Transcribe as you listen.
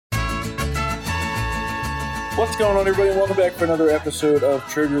What's going on, everybody? Welcome back for another episode of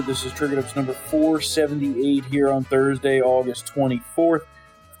Triggered. This is Triggered Ups number 478 here on Thursday, August 24th.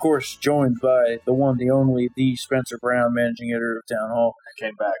 Of course, joined by the one, the only, the Spencer Brown, managing editor of Townhall. I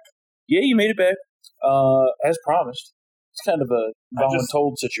came back. Yeah, you made it back, as promised. It's kind of a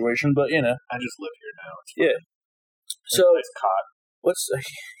voluntold situation, but you know. I just live here now. It's fine. Yeah. So nice cot. What's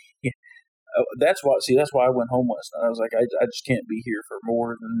that's why I went home last night. I was like, I just can't be here for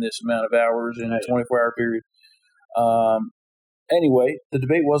more than this amount of hours in a 24-hour period. Anyway, the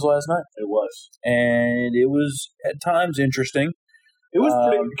debate was last night. It was. And it was at times interesting. It was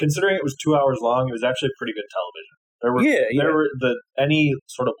pretty, considering it was 2 hours long, it was actually pretty good television. Any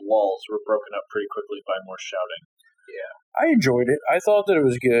sort of lulls were broken up pretty quickly by more shouting. Yeah. I enjoyed it. I thought that it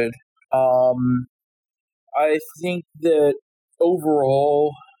was good. I think that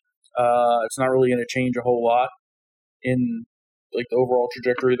overall, it's not really going to change a whole lot in like the overall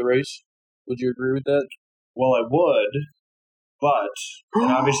trajectory of the race. Would you agree with that? Well, I would, but and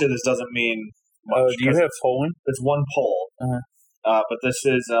obviously this doesn't mean much. Do you have polling? It's one poll, but this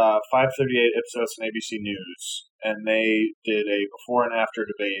is 538 Ipsos and ABC News, and they did a before and after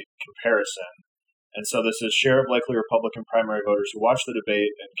debate comparison. And so this is share of likely Republican primary voters who watched the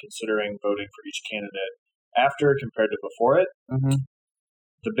debate and considering voting for each candidate after compared to before it. Mm-hmm.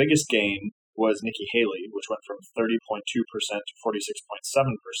 The biggest gain was Nikki Haley, which went from 30.2% to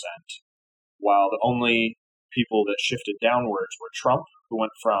 46.7%, while the only people that shifted downwards were Trump, who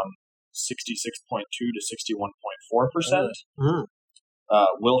went from 66.2 to 61.4%.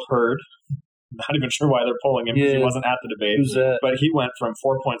 Will Hurd, not even sure why they're polling him because he wasn't at the debate. Who's that? But he went from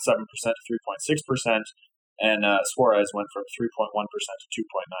 4.7% to 3.6%, and Suarez went from 3.1% to 2.9%.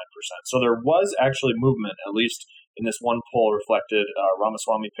 So there was actually movement, at least in this one poll reflected.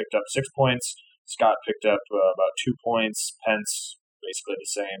 Ramaswamy picked up 6 points. Scott picked up about 2 points. Pence, basically the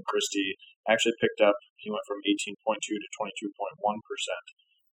same. Christie actually picked up, he went from 18.2 to 22.1%.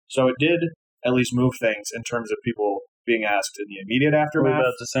 So it did at least move things in terms of people being asked in the immediate aftermath. What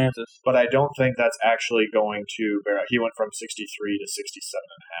about DeSantis? But I don't think that's actually going to bear out. He went from 63 to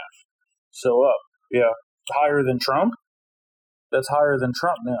 67.5. So up. Yeah. Higher than Trump? That's higher than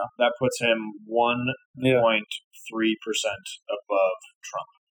Trump now. That puts him 1.3% above Trump.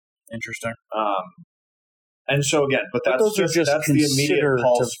 Interesting. And so again, but that's the immediate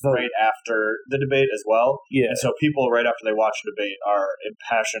pulse right after the debate as well. Yeah. And so people right after they watch the debate are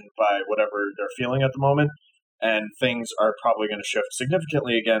impassioned by whatever they're feeling at the moment, and things are probably going to shift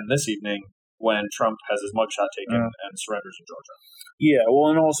significantly again this evening when Trump has his mugshot taken and surrenders in Georgia. Yeah, well,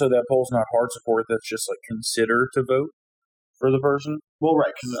 and also that poll's not hard support. That's just like consider to vote for the person. Well,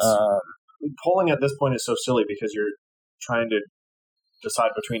 right, because polling at this point is so silly because you're trying to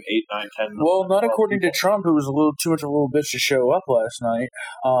decide between 8, 9, 10. Well, not according to Trump, who was a little too much of a little bitch to show up last night.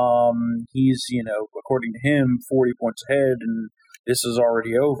 He's, according to him, 40 points ahead, and this is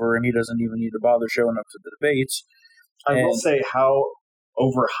already over, and he doesn't even need to bother showing up to the debates. I will say how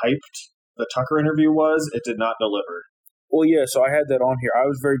overhyped the Tucker interview was. It did not deliver. Well, yeah, so I had that on here. I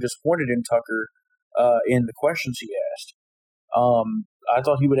was very disappointed in Tucker in the questions he asked. I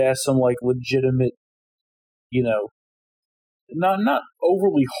thought he would ask some like legitimate, not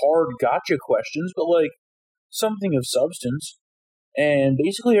overly hard gotcha questions, but like something of substance. And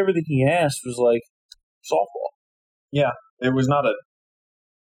basically everything he asked was like softball. Yeah, it was not a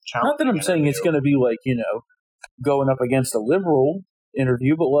challenge. Not that I'm saying it's going to be like, going up against a liberal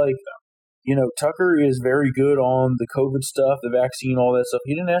interview, but like, Tucker is very good on the COVID stuff, the vaccine, all that stuff.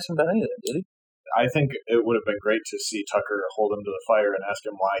 He didn't ask him about any of that, did he? I think it would have been great to see Tucker hold him to the fire and ask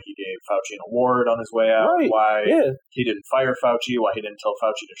him why he gave Fauci an award on his way out, why he didn't fire Fauci, why he didn't tell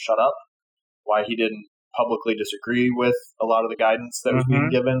Fauci to shut up, why he didn't publicly disagree with a lot of the guidance that was being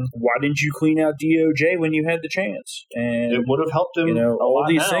given. Why didn't you clean out DOJ when you had the chance? And it would have helped him all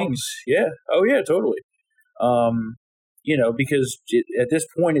these things. Yeah. Oh, yeah, totally. Because at this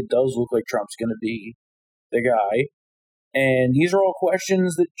point it does look like Trump's going to be the guy. And these are all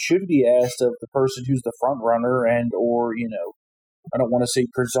questions that should be asked of the person who's the front runner and or, I don't want to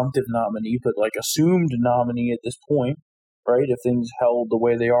say presumptive nominee, but like assumed nominee at this point, right? If things held the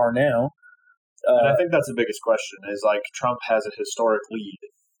way they are now. And I think that's the biggest question is like Trump has a historic lead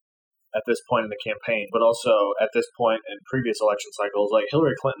at this point in the campaign, but also at this point in previous election cycles, like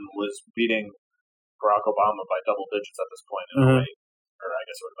Hillary Clinton was beating Barack Obama by double digits at this point in 08, or I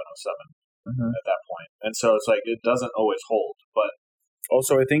guess it would have been 07. At that point. And so it's like it doesn't always hold. But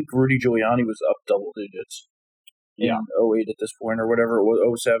also, I think Rudy Giuliani was up double digits in 08 at this point, or whatever it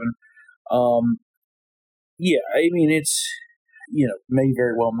was, 07. Yeah, I mean, it's, may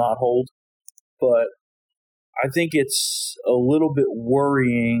very well not hold, but I think it's a little bit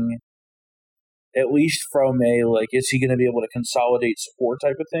worrying at least from a, like, is he going to be able to consolidate support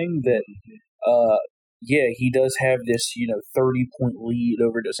type of thing, that, yeah, he does have this, 30-point lead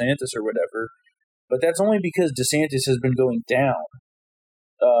over DeSantis or whatever, but that's only because DeSantis has been going down,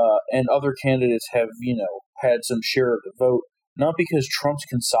 and other candidates have, had some share of the vote, not because Trump's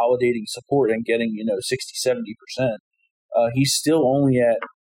consolidating support and getting, 60, 70%. He's still only at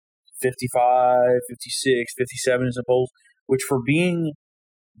 55, 56, 57 in the polls, which for being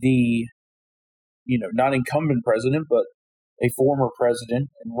the, not incumbent president, but a former president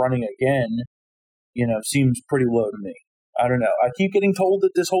and running again, seems pretty low to me. I don't know. I keep getting told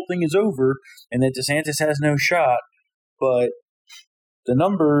that this whole thing is over and that DeSantis has no shot, but the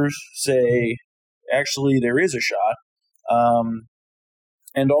numbers say actually there is a shot.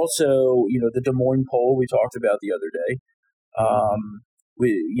 And also, the Des Moines poll we talked about the other day.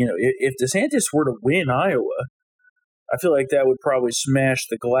 If DeSantis were to win Iowa, I feel like that would probably smash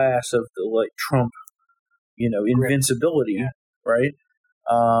the glass of the Trump, invincibility, right?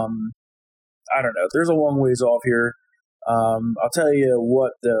 I don't know. There's a long ways off here. I'll tell you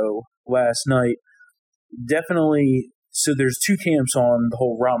what, though. Last night, definitely. So there's two camps on the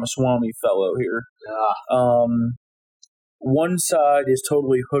whole Ramaswamy fellow here. One side is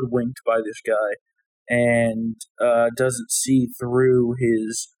totally hoodwinked by this guy and doesn't see through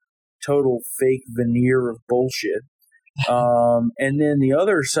his total fake veneer of bullshit. And then the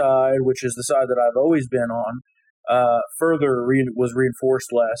other side, which is the side that I've always been on, further was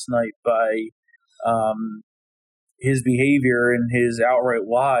reinforced last night by his behavior and his outright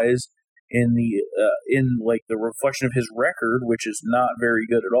lies in the reflection of his record, which is not very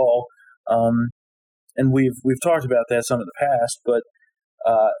good at all. And we've talked about that some in the past, but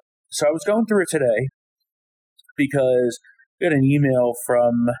so I was going through it today because we had an email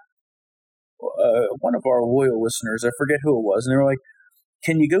from one of our loyal listeners. I forget who it was, and they were like,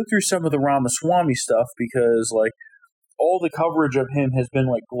 "Can you go through some of the Ramaswamy stuff because all the coverage of him has been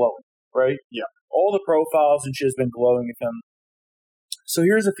glowing, right? Yeah, all the profiles and shit has been glowing of him." So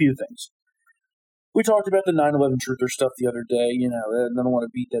here's a few things. We talked about the 9/11 truther stuff the other day. I don't want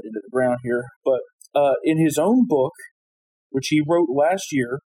to beat that into the ground here, but in his own book, which he wrote last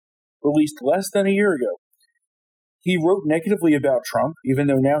year, released less than a year ago, he wrote negatively about Trump, even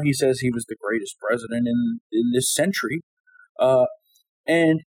though now he says he was the greatest president in this century.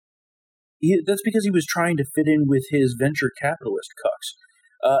 And that's because he was trying to fit in with his venture capitalist cucks.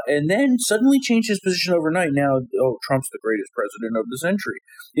 And then suddenly changed his position overnight. Now, Trump's the greatest president of the century.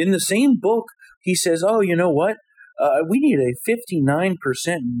 In the same book, he says, you know what? We need a 59%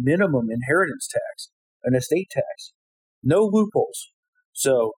 minimum inheritance tax, an estate tax. No loopholes.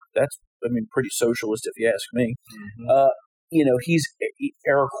 So that's, pretty socialist if you ask me. Mm-hmm. He's,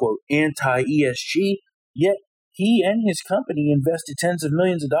 air quote, anti-ESG, yet he and his company invested tens of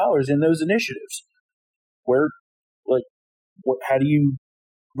millions of dollars in those initiatives. Where, how do you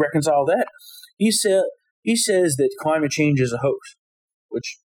reconcile that? He says that climate change is a hoax,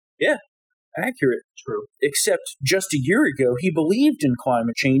 which, yeah, accurate. True. Except just a year ago, he believed in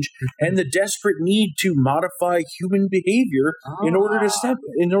climate change and the desperate need to modify human behavior in order to stop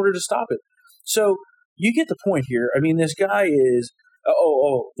it. So you get the point here. This guy is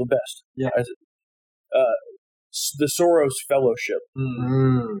the best. Yeah. The Soros Fellowship.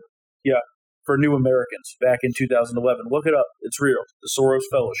 Mm-hmm. Yeah. For New Americans back in 2011. Look it up. It's real. The Soros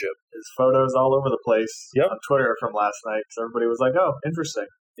Fellowship. His photos all over the place on Twitter from last night. So everybody was like, oh, interesting.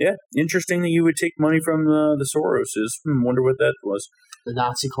 Yeah, interesting that you would take money from the Soroses. Wonder what that was. The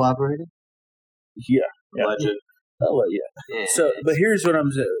Nazi collaborator? Yeah. Alleged. Yeah. So, but here's what I'm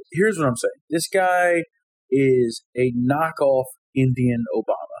saying. This guy is a knockoff Indian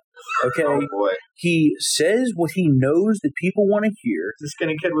Obama. Okay? Oh, boy. He says what he knows that people want to hear. He's a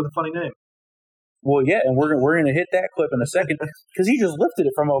skinny kid with a funny name. Well, yeah, and we're gonna hit that clip in a second because he just lifted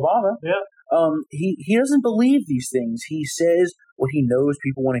it from Obama. Yeah. He doesn't believe these things. He says what he knows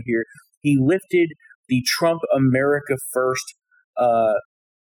people want to hear. He lifted the Trump America First,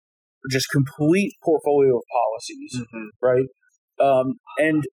 just complete portfolio of policies, right?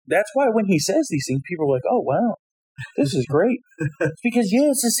 And that's why when he says these things, people are like, "Oh, wow, this is great." It's because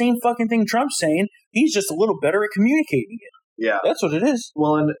it's the same fucking thing Trump's saying. He's just a little better at communicating it. Yeah. That's what it is.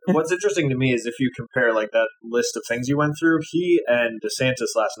 Well, and what's interesting to me is if you compare that list of things you went through, he and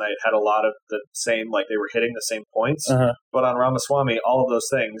DeSantis last night had a lot of the same, they were hitting the same points. But on Ramaswamy, all of those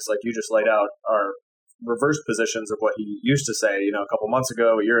things, like you just laid out, are reverse positions of what he used to say, a couple months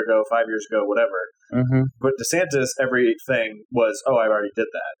ago, a year ago, 5 years ago, whatever. Mm-hmm. But DeSantis, everything was, I already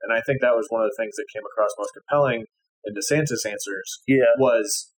did that. And I think that was one of the things that came across most compelling in DeSantis' answers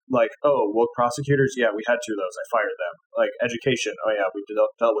was like, oh, woke prosecutors, yeah, we had 2 of those. I fired them. Like, education, oh yeah, we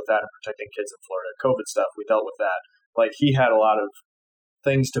dealt with that in protecting kids in Florida. COVID stuff, we dealt with that. Like, he had a lot of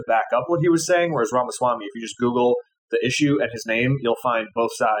things to back up what he was saying, whereas Ramaswamy, if you just Google the issue and his name, you'll find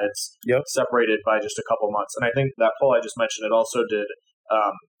both sides separated by just a couple months. And I think that poll I just mentioned, it also did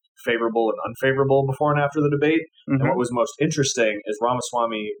favorable and unfavorable before and after the debate. And what was most interesting is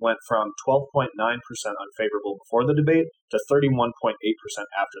Ramaswamy went from 12.9% unfavorable before the debate to 31.8%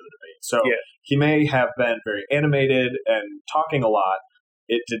 after the debate. So he may have been very animated and talking a lot.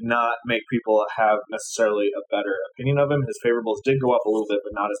 It did not make people have necessarily a better opinion of him. His favorables did go up a little bit,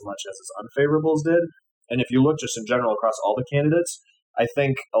 but not as much as his unfavorables did. And if you look just in general across all the candidates, I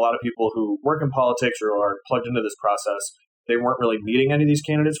think a lot of people who work in politics or are plugged into this process, they weren't really meeting any of these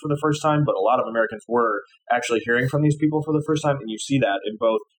candidates for the first time, but a lot of Americans were actually hearing from these people for the first time. And you see that in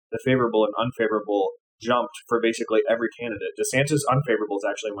both the favorable and unfavorable jumped for basically every candidate. DeSantis' unfavorables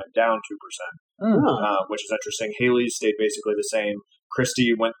actually went down 2%, which is interesting. Haley's stayed basically the same.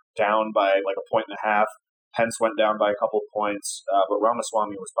 Christie went down by like 1.5 points. Pence went down by a couple points, but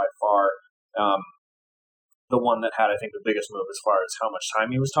Ramaswamy was by far the one that had, I think, the biggest move as far as how much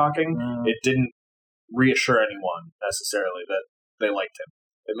time he was talking. It didn't reassure anyone necessarily that they liked him.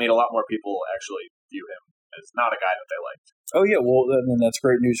 It made a lot more people actually view him as not a guy that they liked. Oh, yeah. Well, I mean, that's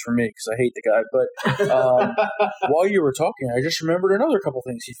great news for me because I hate the guy. But while you were talking, I just remembered another couple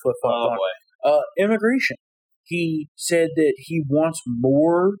things he flip-flopped on. Immigration. He said that he wants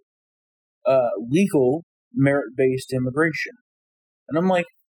more legal merit-based immigration. And I'm like,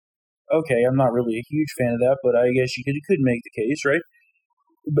 okay, I'm not really a huge fan of that, but I guess you could make the case, right?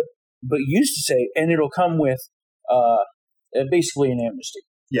 But you used to say, and it'll come with basically an amnesty.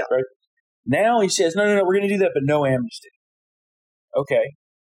 Yeah. Right? Now he says, no, we're going to do that, but no amnesty. Okay.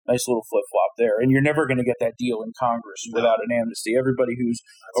 Nice little flip-flop there. And you're never going to get that deal in Congress without an amnesty. Everybody who's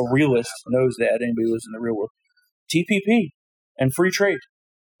a realist knows that. Anybody who lives in the real world. TPP and free trade,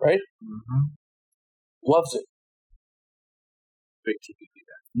 right? Loves it. Big TPP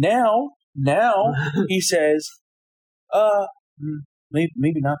guy. Now he says,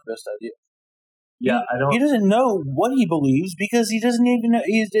 maybe not the best idea. Yeah, He doesn't know what he believes because he doesn't even know,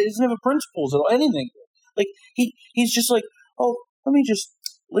 he doesn't have principles or anything. Like he's just like, oh, let me just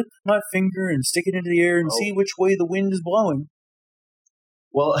lick my finger and stick it into the air and see which way the wind is blowing.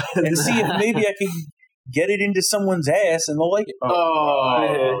 Well, and see if maybe I can get it into someone's ass and they'll like it.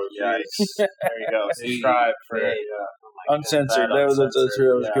 Oh, yikes. There you go. Subscribe for Uncensored. That's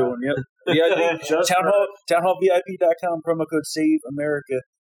where I was going. Yep. Townhallvip.com, promo code Save America.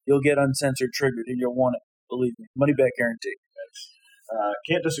 You'll get Uncensored triggered and you'll want it. Believe me. Money back guarantee.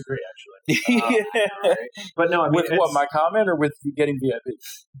 Can't disagree, actually. Right. But no, I mean, with what, my comment or with getting VIP?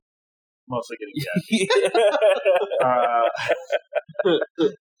 Mostly getting VIP.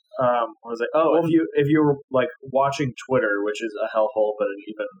 What was it? Oh, if you were like watching Twitter, which is a hellhole, but an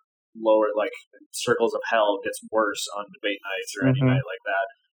even lower, like circles of hell gets worse on debate nights or any night like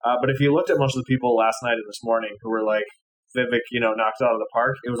that. But if you looked at most of the people last night and this morning who were like, Vivek, knocked it out of the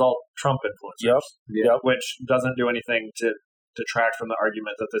park, it was all Trump influencers. Yep. Which doesn't do anything to detract from the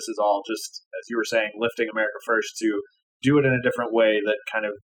argument that this is all just, as you were saying, lifting America first to do it in a different way that kind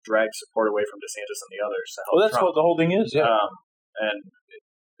of drags support away from DeSantis and the others. Well, that's Trump. What the whole thing is, yeah. And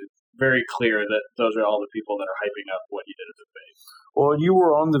it's very clear that those are all the people that are hyping up what he did at the debate. Well, you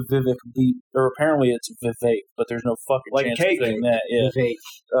were on the Vivek beat, or apparently it's Vivek, but there's no fucking chance of saying that. Yeah.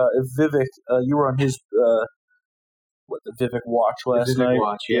 Vivek, you were on his the Vivek Watch last night.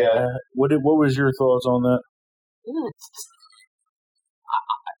 Watch, yeah. What was your thoughts on that?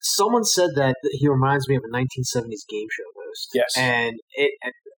 Someone said that he reminds me of a 1970s game show host. Yes, and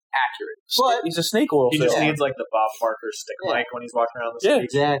accurate. But he's a snake oil. He just needs like the Bob Barker stick mic when he's walking around the stage.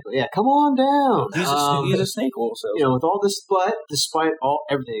 Exactly. Yeah, come on down. He's a snake oil salesman. With all this, but despite all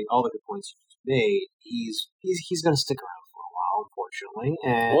the good points he made, he's going to stick around for a while, unfortunately.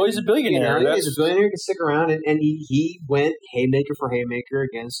 And he's a billionaire. He's a billionaire. He can stick around, and he went haymaker for haymaker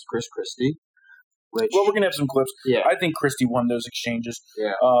against Chris Christie. We're going to have some clips. Yeah. I think Christie won those exchanges.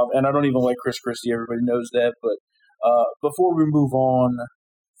 Yeah. And I don't even like Chris Christie. Everybody knows that. But before we move on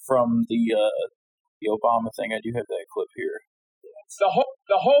from the Obama thing, I do have that clip here.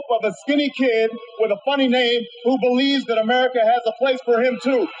 The hope of a skinny kid with a funny name who believes that America has a place for him,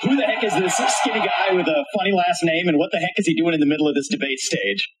 too. Who the heck is this skinny guy with a funny last name, and what the heck is he doing in the middle of this debate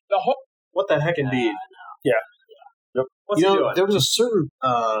stage? What the heck, indeed? Yeah. Yep. What's he doing? There was a certain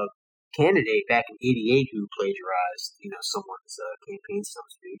candidate back in '88 who plagiarized, someone's campaign stump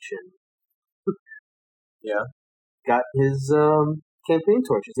speech, and got his campaign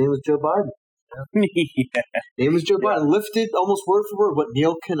torch. His name was Joe Biden. Yeah. Name was Joe Biden. Lifted almost word for word what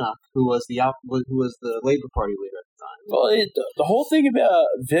Neil Kinnock, who was the Labour Party leader at the time. Well, the whole thing about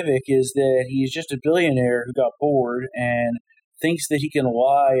Vivek is that he's just a billionaire who got bored and thinks that he can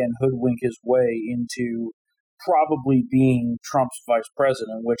lie and hoodwink his way into probably being Trump's vice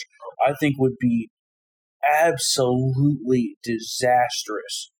president, which I think would be absolutely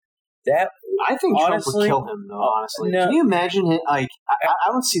disastrous. That I think honestly, Trump would kill him, though, honestly. No. Can you imagine it? Like,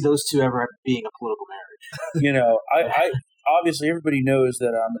 I don't see those two ever being a political marriage. You know, I obviously everybody knows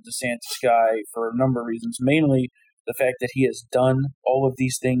that I'm a DeSantis guy for a number of reasons, mainly the fact that he has done all of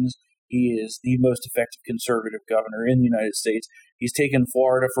these things. He is the most effective conservative governor in the United States. He's taken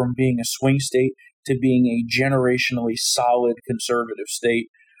Florida from being a swing state to being a generationally solid conservative state.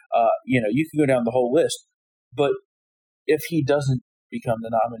 You know, you can go down the whole list. But if he doesn't become the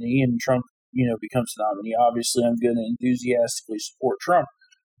nominee and Trump, you know, becomes the nominee, obviously I'm going to enthusiastically support Trump.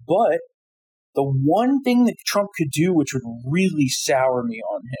 But the one thing that Trump could do, which would really sour me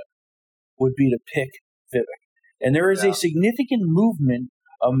on him, would be to pick Vivek. And there is a significant movement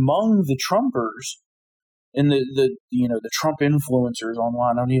among the Trumpers and the Trump influencers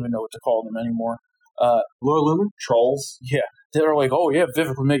online. I don't even know what to call them anymore. Laura Lumen? Trolls. Yeah. They're like, oh, yeah,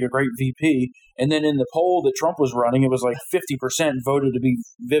 Vivek would make a great VP. And then in the poll that Trump was running, it was like 50% voted to be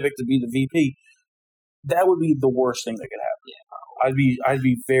Vivek to be the VP. That would be the worst thing that could happen. Yeah. I'd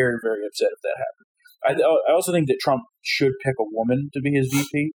be very, very upset if that happened. I also think that Trump should pick a woman to be his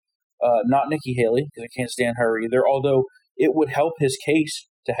VP, not Nikki Haley, because I can't stand her either, although it would help his case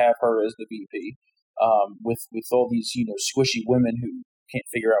to have her as the VP with all these, you know, squishy women who can't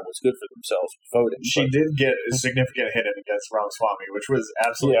figure out what's good for themselves voting. She did get a significant hit in against Ramaswamy, which was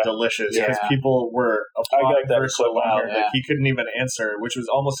absolutely delicious because people were applauding her so loud that he couldn't even answer, which was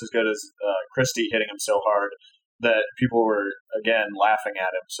almost as good as Christie hitting him so hard that people were, again, laughing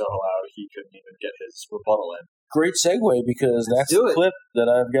at him so loud he couldn't even get his rebuttal in. Great segue, because that's the clip that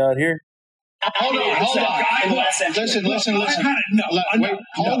I've got here. Hold on. Listen. I've had enough.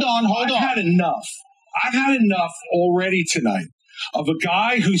 Hold on. I've had enough already tonight of a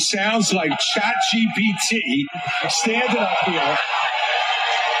guy who sounds like ChatGPT standing up here.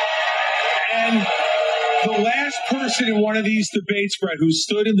 And the last person in one of these debates, Brett, who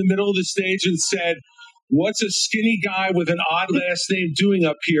stood in the middle of the stage and said, "What's a skinny guy with an odd last name doing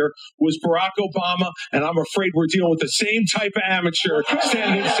up here?" was Barack Obama, and I'm afraid we're dealing with the same type of amateur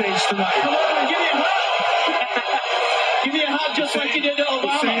standing on stage tonight. Come on, give me a hug. Give me a hug just like you did to Obama.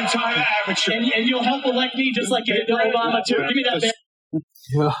 The same type of amateur. And you'll help elect me just like you did to Obama, too. Give me that bit.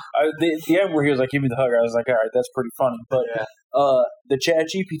 The end where he was like, "Give me the hug," I was like, all right, that's pretty funny. But the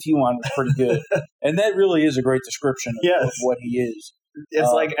ChatGPT one was pretty good. And that really is a great description of what he is.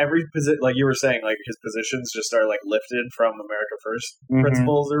 It's like every position, like you were saying, like his positions just are like lifted from America First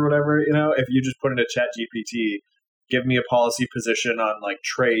principles or whatever. You know, if you just put into ChatGPT, give me a policy position on like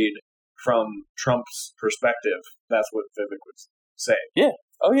trade from Trump's perspective, that's what Vivek would say. Yeah.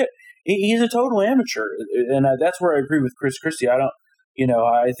 Oh yeah. He's a total amateur, and that's where I agree with Chris Christie. I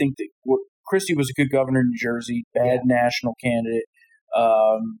think that Christie was a good governor in New Jersey, bad national candidate,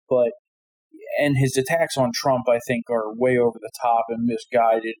 but his attacks on Trump, I think, are way over the top and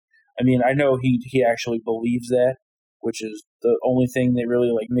misguided. I mean, I know he actually believes that, which is the only thing that really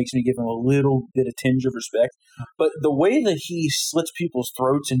like makes me give him a little bit of tinge of respect. But the way that he slits people's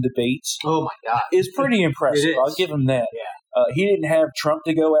throats in debates, oh my God, is pretty impressive. I'll give him that. Yeah. He didn't have Trump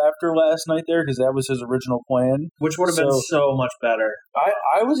to go after last night there because that was his original plan, which would have been so much better.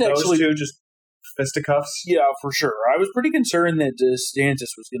 I was actually those two just fisticuffs. Yeah, for sure. I was pretty concerned that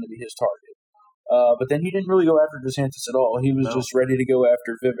DeSantis was going to be his target. But then he didn't really go after DeSantis at all. He was just ready to go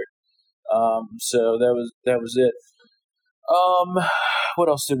after Vivek. So that was it. What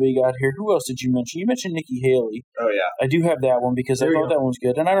else did we got here? Who else did you mention? You mentioned Nikki Haley. Oh yeah, I do have that one because I thought that one was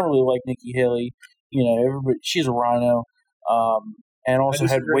good, and I don't really like Nikki Haley. You know, everybody, she's a rhino, and also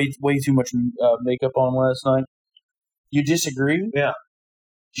had way too much makeup on last night. You disagree? Yeah,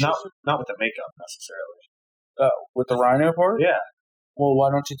 not with the makeup necessarily. Oh, with the rhino part? Yeah. Well, why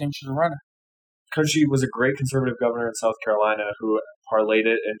don't you think she's a rhino? Because she was a great conservative governor in South Carolina who parlayed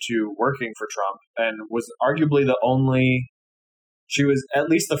it into working for Trump and was arguably the only. She was at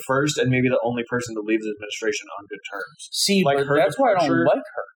least the first and maybe the only person to leave the administration on good terms. See, like but that's why I don't like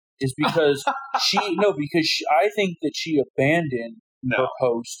her. Is because I think that she abandoned her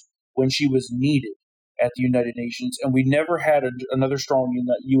post when she was needed at the United Nations, and we never had another strong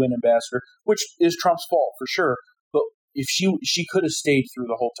UN ambassador, which is Trump's fault for sure. But if she could have stayed through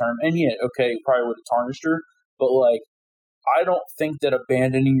the whole term, and probably would have tarnished her. But like, I don't think that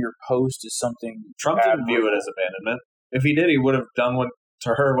abandoning your post is something Trump didn't view it as abandonment. If he did, he would have done what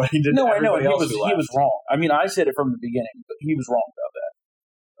to her what he did No, to I know. everybody else He was wrong. I mean, I said it from the beginning, but he was wrong about that.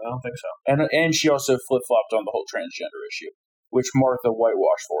 I don't think so. And she also flip-flopped on the whole transgender issue, which Martha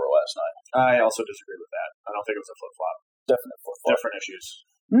whitewashed for her last night. I also disagree with that. I don't think it was a flip-flop. Definite flip-flop. Different issues.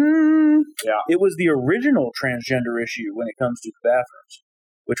 Yeah. It was the original transgender issue when it comes to the bathrooms,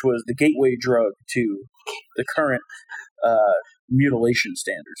 which was the gateway drug to the current mutilation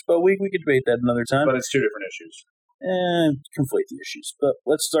standards. But we could debate that another time. But it's two different issues. Conflate the issues. But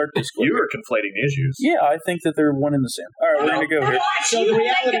let's start this. You are conflating the issues. Yeah, I think that they're one and the same. All right, we're going to go here. So the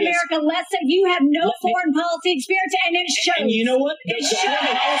reality is, America less than you have no foreign policy experience, and it shows. And you know what? It The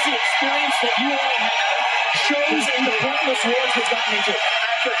foreign policy experience that you all have shows in the pointless wars we've gotten into. I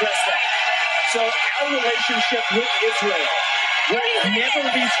have to address that. So our relationship with Israel will never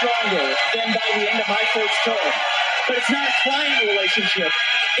be stronger than by the end of my first term. But it's not a client relationship.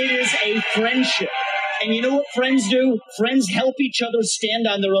 It is a friendship. And you know what friends do? Friends help each other stand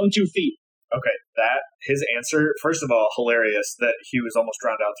on their own 2 feet. Okay, his answer, first of all, hilarious that he was almost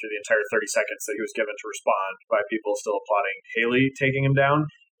drowned out through the entire 30 seconds that he was given to respond by people still applauding Haley taking him down.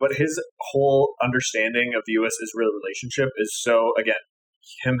 But his whole understanding of the U.S.-Israel relationship is so, again,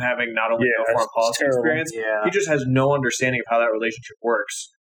 him having not only no foreign policy experience, he just has no understanding of how that relationship works.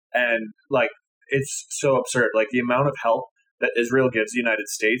 And, it's so absurd. The amount of help that Israel gives the United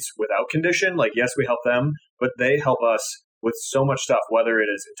States without condition, yes, we help them, but they help us with so much stuff, whether it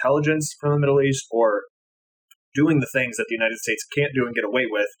is intelligence from the Middle East or doing the things that the United States can't do and get away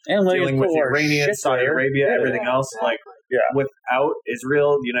with, and dealing with the Iranians, Saudi Arabia, everything else. Without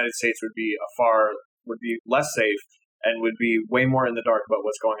Israel, the United States would be less safe and would be way more in the dark about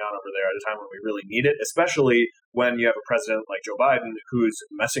what's going on over there at a time when we really need it, especially when you have a president like Joe Biden who's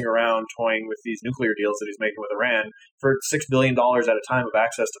messing around, toying with these nuclear deals that he's making with Iran for $6 billion at a time of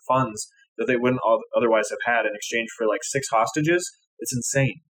access to funds that they wouldn't otherwise have had in exchange for 6 hostages. It's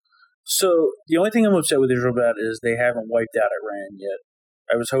insane. So the only thing I'm upset with Israel about is they haven't wiped out Iran yet.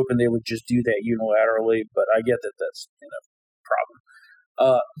 I was hoping they would just do that unilaterally, but I get that that's a problem.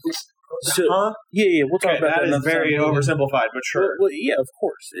 We'll talk about that. That is very oversimplified, but sure. Well, yeah, of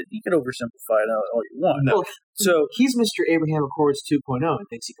course. You can oversimplify it all you want. No. So he's Mr. Abraham Accords 2.0 and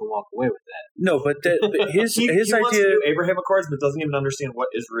thinks he can walk away with that. No, but his he idea wants to do Abraham Accords, but doesn't even understand what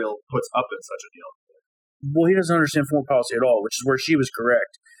Israel puts up in such a deal. Well, he doesn't understand foreign policy at all, which is where she was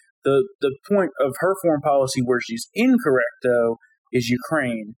correct. The point of her foreign policy where she's incorrect, though, is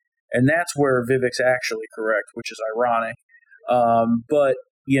Ukraine, and that's where Vivek's actually correct, which is ironic. But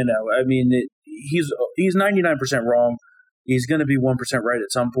he's 99% wrong. He's going to be 1% right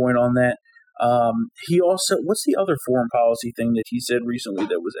at some point on that. He also, what's the other foreign policy thing that he said recently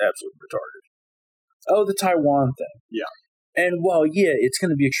that was absolutely retarded? Oh, the Taiwan thing. Yeah. And while, it's going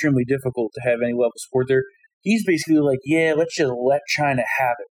to be extremely difficult to have any level of support there, he's basically like, let's just let China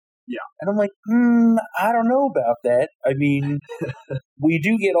have it. Yeah. And I'm like, I don't know about that. I mean, we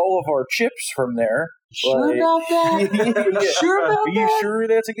do get all of our chips from there. Sure about that? Sure about Are you that? sure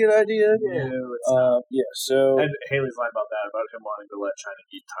that's a good idea? No, it's not. So... And Haley's line about that, about him wanting to let China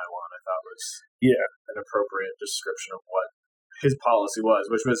eat Taiwan, I thought was an appropriate description of what his policy was,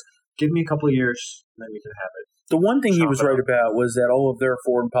 which was, give me a couple of years, and then you can have it. The one thing he was right about was that all of their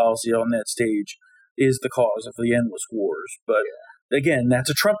foreign policy on that stage is the cause of the endless wars. But again, that's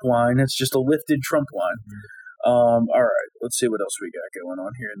a Trump line. It's just a lifted Trump line. All right, let's see what else we got going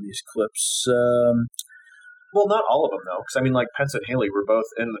on here in these clips. Well, not all of them, though, because Pence and Haley were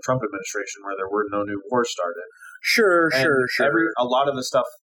both in the Trump administration where there were no new wars started. Sure. A lot of the stuff.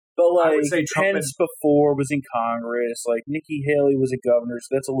 But I would say Trump Pence before was in Congress. Nikki Haley was a governor, so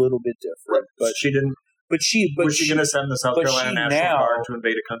that's a little bit different. But she didn't. Was she going to send the South Carolina National Guard to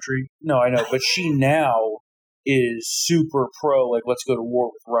invade a country? No, I know, but she now is super pro. Let's go to war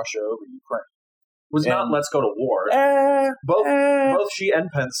with Russia over Ukraine. Not let's go to war. Both she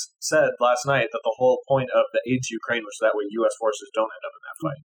and Pence said last night that the whole point of the aid to Ukraine was that way U.S. forces don't end up in that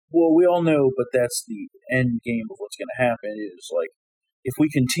fight. Well, we all know, but that's the end game of what's going to happen is, if we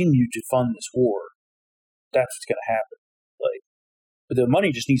continue to fund this war, that's what's going to happen. But the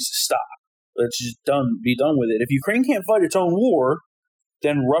money just needs to stop. Let's just be done with it. If Ukraine can't fight its own war,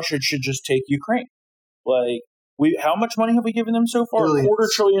 then Russia should just take Ukraine. How much money have we given them so far? Billions.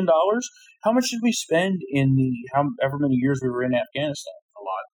 $250 billion. How much did we spend in the however many years we were in Afghanistan? A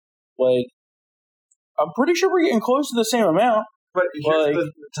lot. I'm pretty sure we're getting close to the same amount. But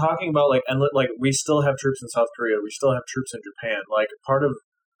here's talking about we still have troops in South Korea. We still have troops in Japan. Part of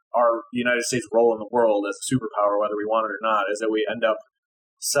our United States role in the world as a superpower, whether we want it or not, is that we end up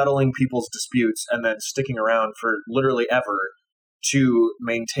settling people's disputes and then sticking around for literally ever to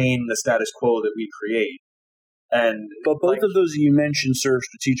maintain the status quo that we create. But both of those you mentioned serve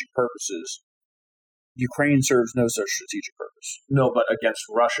strategic purposes. Ukraine serves no such strategic purpose. No, but against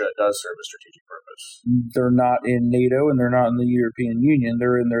Russia, it does serve a strategic purpose. They're not in NATO and they're not in the European Union.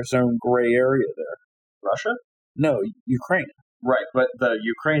 They're in their own gray area there. Russia? No, Ukraine. Right, but the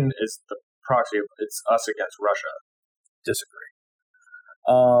Ukraine is the proxy. It's us against Russia. Disagree.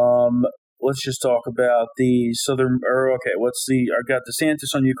 Let's just talk about the southern. I got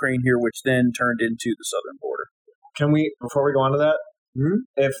DeSantis on Ukraine here, which then turned into the southern border. Can we, before we go on to that,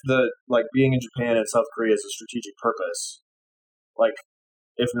 if being in Japan and South Korea is a strategic purpose, like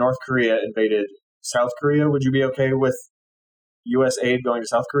if North Korea invaded South Korea, would you be okay with U.S. aid going to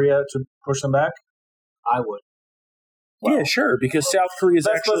South Korea to push them back? I would. Well, yeah, sure, because South Korea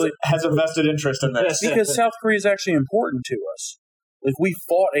has a vested interest in this. Because South Korea is actually important to us. Like, we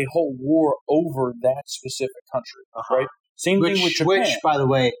fought a whole war over that specific country, right? Same thing with Japan. Which, by the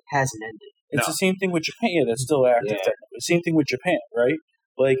way, hasn't ended. It's the same thing with Japan. Yeah, that's still active technically. Same thing with Japan, right?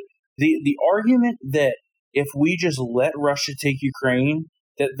 Like, the argument that if we just let Russia take Ukraine,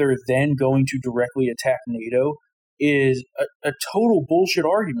 that they're then going to directly attack NATO is a total bullshit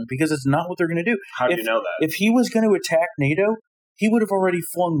argument, because it's not what they're going to do. How do you know that? If he was going to attack NATO, he would have already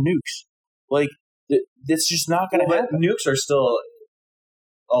flung nukes. Like, that's just not going to happen. Nukes are still,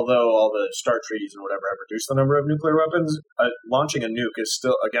 although all the START treaties and whatever have reduced the number of nuclear weapons, launching a nuke is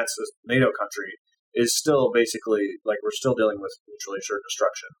still, against a NATO country, is still basically, like, we're still dealing with mutually assured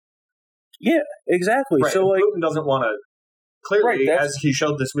destruction. Yeah, exactly. Right. So, like, Putin doesn't want to, clearly, as he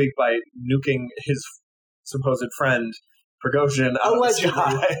showed this week by nuking his supposed friend Prigozhin out of the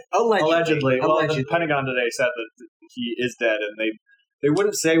sky. Allegedly. Well, the Pentagon today said that he is dead, and they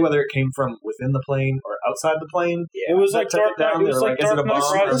wouldn't say whether it came from within the plane or outside the plane. Yeah. It was like Dark Knight. It was like is it a bomb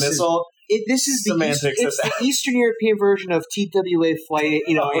or a missile? This is semantics. It's the Eastern European version of TWA Flight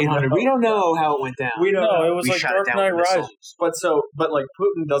 800. We don't know how it went down. We don't know. It was like Dark Knight Rises. But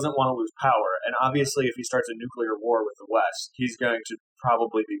Putin doesn't want to lose power, and obviously, if he starts a nuclear war with the West, he's going to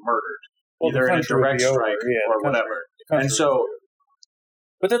probably be murdered. Either in a direct strike or whatever. And so...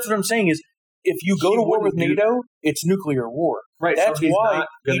 But that's what I'm saying is, if you go to war with NATO, it's nuclear war. Right. That's why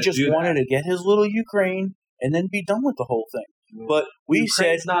he just wanted to get his little Ukraine and then be done with the whole thing. But we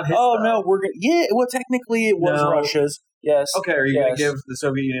Ukraine's said, not his no, we're going to... Yeah, well, technically it was Russia's. Yes. Okay, are you going to give the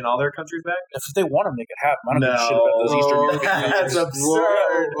Soviet Union all their countries back? If they want to make it happen. I don't give a shit about those Eastern European countries. That's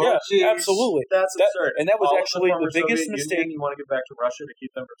absurd. Yeah, absolutely. That's absurd. And that was actually the biggest mistake. You want to get back to Russia to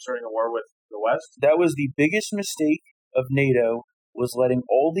keep them from starting a war with the West? That was the biggest mistake of NATO, was letting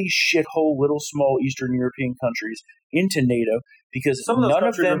all these shithole little small Eastern European countries into NATO, because some of those none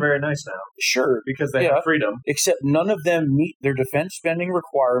countries of them are very nice now. Sure, because they have freedom. Except none of them meet their defense spending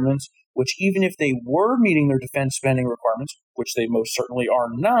requirements, which even if they were meeting their defense spending requirements, which they most certainly are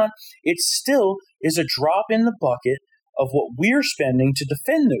not, it still is a drop in the bucket of what we're spending to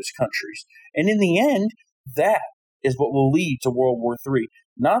defend those countries. And in the end, that is what will lead to World War III.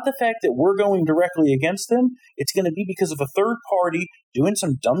 Not the fact that we're going directly against them. It's going to be because of a third party doing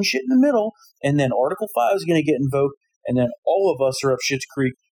some dumb shit in the middle, and then Article 5 is going to get invoked, and then all of us are up Schitt's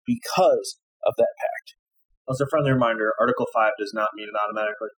Creek because of that pact. As a friendly reminder, Article 5 does not mean an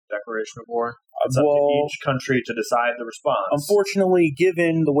automatic declaration of war. It's up to each country to decide the response. Unfortunately,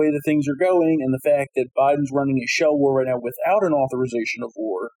 given the way that things are going and the fact that Biden's running a shell war right now without an authorization of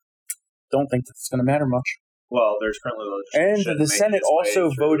war, don't think that's going to matter much. Well, there's currently legislation. And the Senate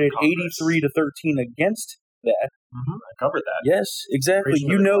also voted 83 to 13 against that. Mm-hmm. I covered that. Yes, exactly.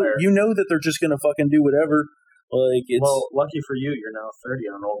 You know that they're just going to fucking do whatever. Like, it's... Well, lucky for you, you're now 30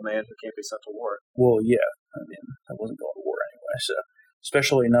 and an old man who can't be sent to war. Well, yeah. I mean, I wasn't going to war anyway, so...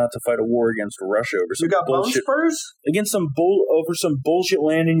 Especially not to fight a war against Russia over some bullshit. Spurs? Against over some bullshit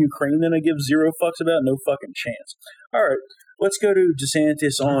land in Ukraine that I give zero fucks about? No fucking chance. All right, let's go to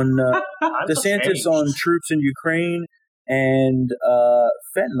DeSantis on troops in Ukraine and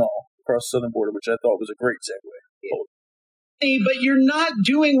fentanyl across the southern border, which I thought was a great segue. Yeah. But you're not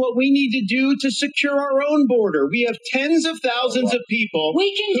doing what we need to do to secure our own border. We have tens of thousands of people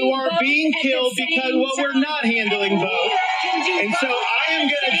who are being killed because we're not handling both. And so I am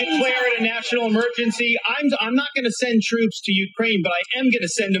going to declare it a national emergency. I'm not going to send troops to Ukraine, but I am going to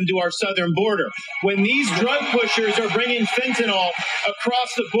send them to our southern border. When these drug pushers are bringing fentanyl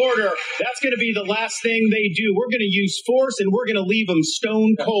across the border, that's going to be the last thing they do. We're going to use force, and we're going to leave them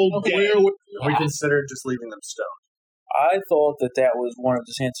stone cold dead. We considered just leaving them stoned. I thought that was one of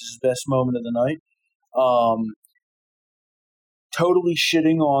DeSantis' best moment of the night. Totally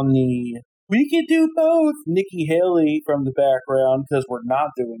shitting on we could do both Nikki Haley from the background, because we're not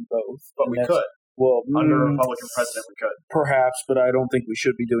doing both. But we could. Well, under a Republican president, we could. Perhaps, but I don't think we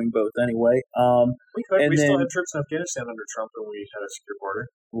should be doing both anyway. We could. We still then, had troops in Afghanistan under Trump, and we had a secure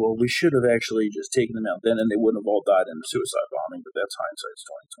border. Well, we should have actually just taken them out then, and they wouldn't have all died in a suicide bombing. But that's hindsight's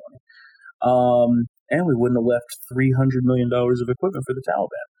 2020. And we wouldn't have left $300 million of equipment for the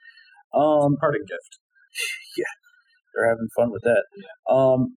Taliban. Parting gift. Yeah, they're having fun with that.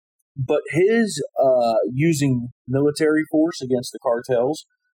 Yeah. But his using military force against the cartels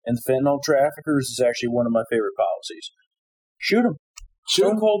and the fentanyl traffickers is actually one of my favorite policies. Shoot them.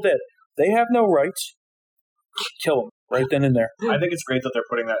 Stone cold dead. They have no rights. Kill them right then and there. I think it's great that they're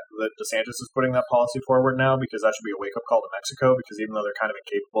putting that DeSantis is putting that policy forward now, because that should be a wake-up call to Mexico, because even though they're kind of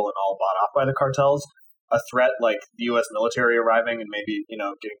incapable and all bought off by the cartels, a threat like the U.S. military arriving and maybe,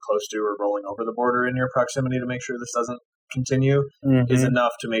 getting close to or rolling over the border in your proximity to make sure this doesn't continue is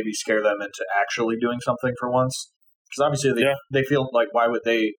enough to maybe scare them into actually doing something for once. Because obviously they feel like, why would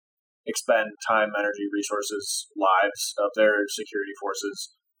they expend time, energy, resources, lives of their security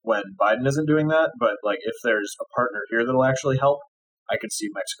forces when Biden isn't doing that? But if there's a partner here that'll actually help, I could see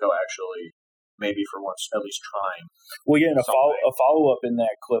Mexico actually maybe for once at least trying. Well, yeah, and a follow-up in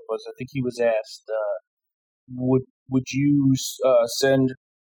that clip was, I think he was asked, would you send...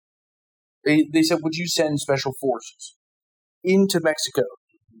 They said, would you send special forces into Mexico?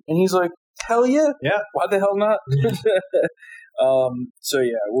 And he's like, hell yeah. Yeah. Why the hell not? So,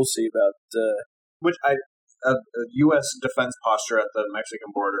 yeah, we'll see about... Which a U.S. defense posture at the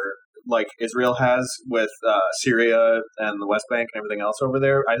Mexican border, like Israel has with Syria and the West Bank and everything else over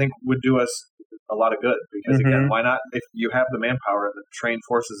there, I think would do us a lot of good. Because, again, why not? If you have the manpower and the trained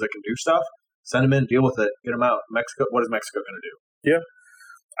forces that can do stuff, send them in, deal with it, get them out. Mexico. What is Mexico going to do? Yeah.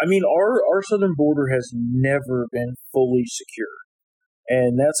 I mean, our southern border has never been fully secure.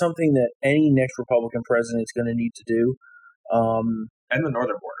 And that's something that any next Republican president is going to need to do. And the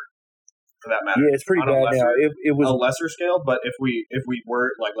northern border, for that matter. Yeah, it's pretty bad now. It was on a lesser scale, but if we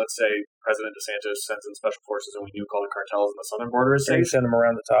were, let's say President DeSantis sends in special forces and we knew all the cartels on the southern border is safe, send them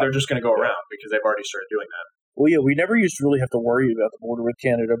around the top. They're just going to go around because they've already started doing that. Well, yeah, we never used to really have to worry about the border with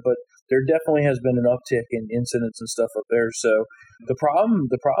Canada, but there definitely has been an uptick in incidents and stuff up there. So the problem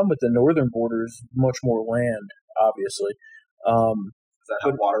with the northern border is much more land, obviously. Is that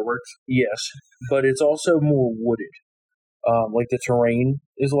how water works? Yes, but it's also more wooded. The terrain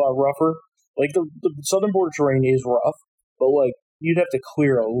is a lot rougher. The southern border terrain is rough, but you'd have to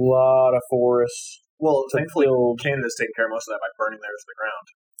clear a lot of forests. Well, thankfully, Canada's taking care of most of that by burning theirs to the ground.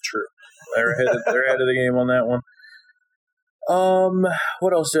 True. They're ahead of the game on that one.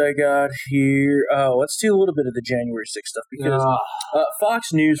 What else do I got here? Let's do a little bit of the January 6th stuff, because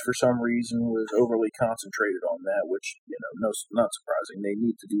Fox News, for some reason, was overly concentrated on that, which, not surprising. They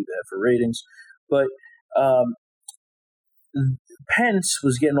need to do that for ratings. But Pence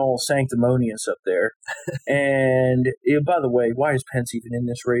was getting all sanctimonious up there. And, by the way, why is Pence even in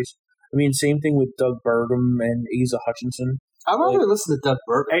this race? I mean, same thing with Doug Burgum and Asa Hutchinson. I want to listen to Doug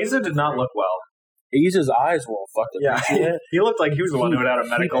Burgum. Asa did not look well. Asa's eyes were all fucked up. Yeah, he looked like he was the one who had a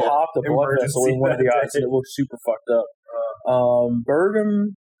medical He popped a blood vessel in one of the eyes, and it looked super fucked up.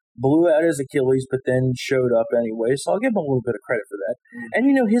 Burgum blew out his Achilles, but then showed up anyway, so I'll give him a little bit of credit for that.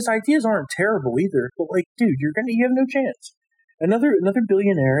 And, his ideas aren't terrible either, but, dude, you have no chance. Another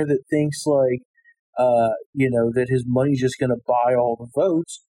billionaire that thinks, that his money's just going to buy all the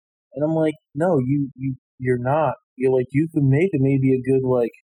votes, and I'm like, no, you're not. You can make it maybe a good,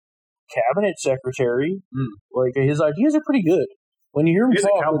 cabinet secretary. His ideas are pretty good. When you hear him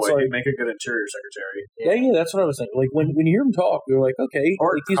talk, a cowboy, it's he'd make a good interior secretary. Yeah, that's what I was thinking. When you hear him talk, you're like, okay,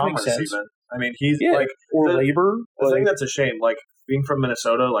 or these make sense. Even. I mean, he's labor. The thing that's a shame, being from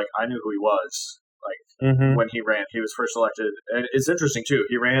Minnesota, I knew who he was. When he ran, he was first elected. And it's interesting too.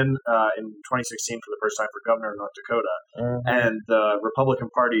 He ran in 2016 for the first time for governor of North Dakota, and the Republican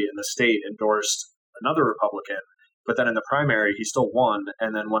Party in the state endorsed another Republican. But then in the primary, he still won,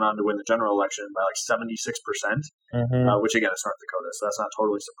 and then went on to win the general election by 76%, which again is North Dakota, so that's not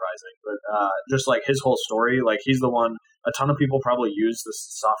totally surprising. But just his whole story, he's the one. A ton of people probably use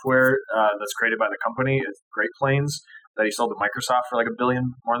this software that's created by the company, it's Great Plains, that he sold to Microsoft for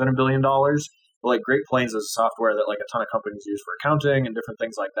more than $1 billion. But Great Plains is a software that a ton of companies use for accounting and different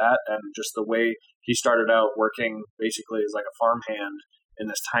things like that. And just the way he started out working basically as a farmhand in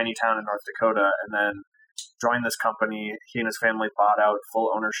this tiny town in North Dakota, and then joined this company. He and his family bought out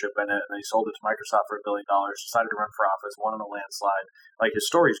full ownership in it, and they sold it to Microsoft for $1 billion. Decided to run for office, won in a landslide. His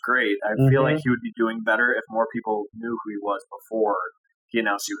story's great. I feel like he would be doing better if more people knew who he was before he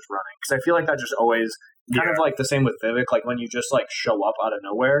announced he was running. Because I feel like that just always kind of the same with Vivek. When you just show up out of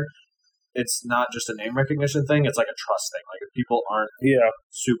nowhere. it's not just a name recognition thing; it's like a trust thing. Like if people aren't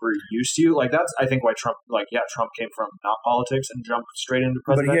super used to you, like that's I think why Trump, Trump came from not politics and jumped straight into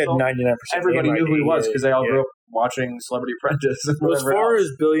presidential. But he had 99%. Everybody knew who he was because they all grew up watching Celebrity Apprentice. And as far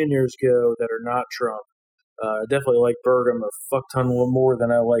as billionaires go that are not Trump, I definitely like Burgum a fuck ton more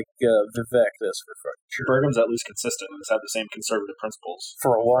than I like Vivek. That's for fucking sure. Burgum's at least consistent and has had the same conservative principles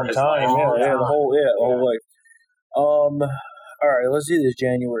for a long time. The whole life. All right, let's do this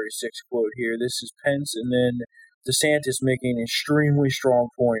January 6th quote here. This is Pence and then DeSantis making an extremely strong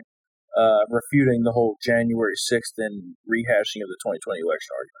point, refuting the whole January 6th and rehashing of the 2020 election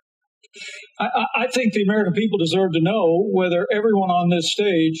argument. I think the American people deserve to know whether everyone on this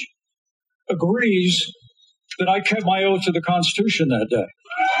stage agrees that I kept my oath to the Constitution that day.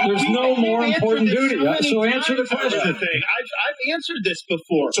 There's no more important duty. So answer the question. I've answered this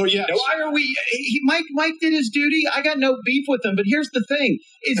before. So yes. Why are we? Mike did his duty. I got no beef with him. But here's the thing: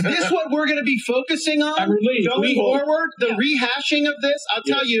 is this what we're going to be focusing on going forward? The rehashing of this. I'll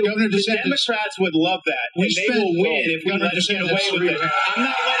tell you, the Democrats would love that, and they will win if we let them get away with it. I'm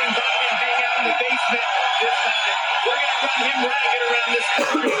not letting Biden hang out in the basement. We're going to run him ragged around this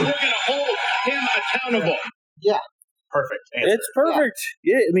country. We're going to hold him accountable. Yeah. Perfect answer. It's perfect.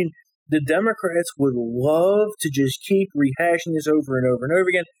 Yeah, I mean, the Democrats would love to just keep rehashing this over and over and over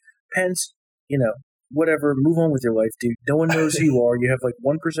again. Pence, whatever, move on with your life, dude. No one knows who you are. You have like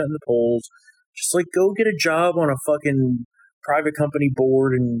 1% in the polls. Just like go get a job on a fucking private company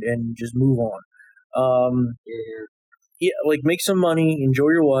board and just move on. Like make some money, enjoy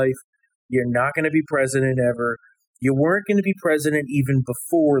your life. You're not going to be president ever. You weren't going to be president even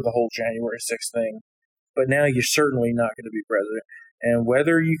before the whole January 6th thing. But now you're certainly not going to be president. And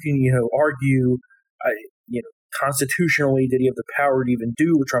whether you can, argue, constitutionally, did he have the power to even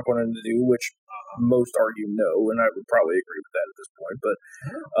do what Trump wanted him to do, which most argue no, and I would probably agree with that at this point. But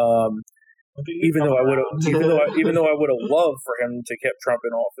even though I would have loved for him to keep Trump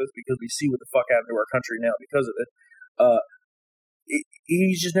in office because we see what the fuck happened to our country now because of it,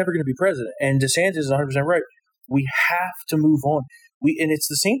 he's just never going to be president. And DeSantis is 100% right. We have to move on. And it's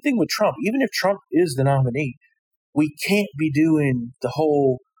the same thing with Trump. Even if Trump is the nominee, we can't be doing the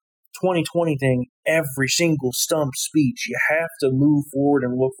whole 2020 thing every single stump speech. You have to move forward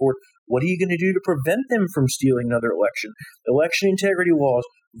and look forward. What are you going to do to prevent them from stealing another election? Election integrity laws,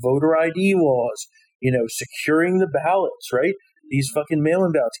 voter ID laws, securing the ballots, right? These fucking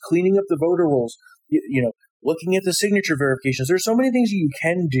mail-in ballots, cleaning up the voter rolls, looking at the signature verifications. There's so many things you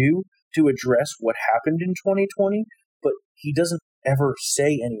can do to address what happened in 2020, but he doesn't ever say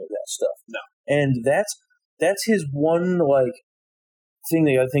any of that stuff. No. And that's his one thing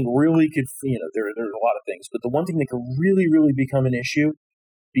that I think really could, there's a lot of things, but the one thing that could really, really become an issue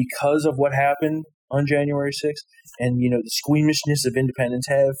because of what happened on January 6th and, the squeamishness of independents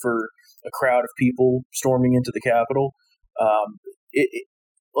have for a crowd of people storming into the Capitol,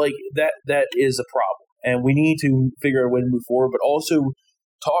 that is a problem. And we need to figure out a way to move forward, but also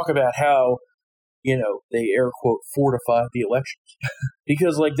talk about how, they air quote fortified the elections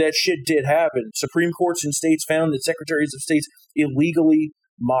because that shit did happen. Supreme Courts in states found that secretaries of states illegally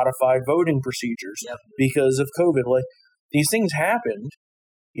modified voting procedures because of COVID. These things happened,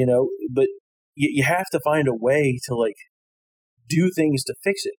 but you have to find a way to do things to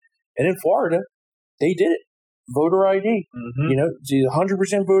fix it. And in Florida, they did it. Voter ID,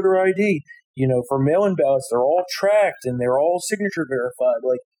 100% voter ID. For mail-in ballots, they're all tracked and they're all signature verified.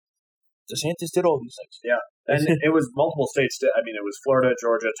 DeSantis did all these things. Yeah. And it was multiple states. It was Florida,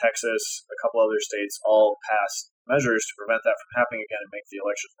 Georgia, Texas, a couple other states all passed measures to prevent that from happening again and make the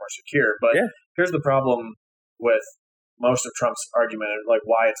elections more secure. But here's the problem with most of Trump's argument,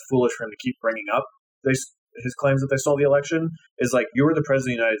 why it's foolish for him to keep bringing up his claims that they stole the election, is you were the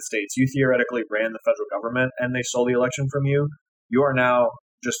president of the United States. You theoretically ran the federal government and they stole the election from you. You are now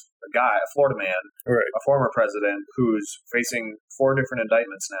just a guy, a Florida man, a former president who's facing 4 different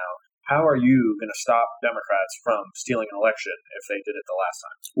indictments now. How are you going to stop Democrats from stealing an election if they did it the last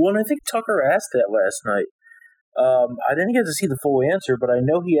time? Well, and I think Tucker asked that last night. I didn't get to see the full answer, but I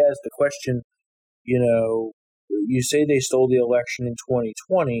know he asked the question, you say they stole the election in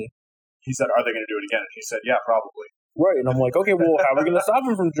 2020. He said, are they going to do it again? And he said, yeah, probably. Right. And I'm like, okay, well, how are we going to stop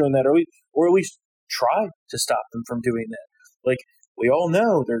them from doing that? Or at least try to stop them from doing that. We all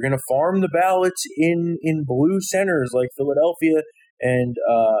know they're going to farm the ballots in blue centers like Philadelphia and,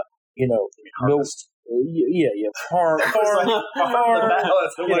 harvest. Farm the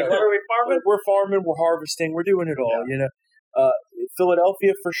ballots. What are we farming? We're farming, we're harvesting, we're doing it all,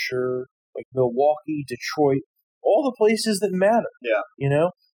 Philadelphia for sure, Milwaukee, Detroit, all the places that matter. Yeah.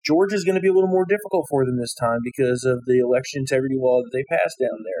 Georgia's going to be a little more difficult for them this time because of the election integrity law that they passed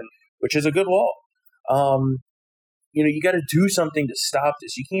down there. which is a good law. You got to do something to stop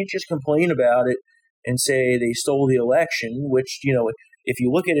this. You can't just complain about it and say they stole the election, which, if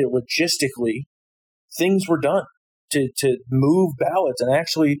you look at it logistically, things were done to move ballots. And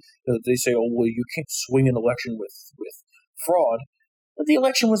actually, they say, oh, well, you can't swing an election with fraud. But the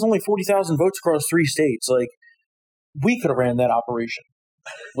election was only 40,000 votes across 3 states. Like, we could have ran that operation.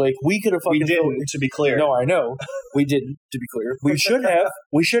 Like, we could have fucking... We didn't, to be clear. No, I know. We didn't, to be clear. We should have.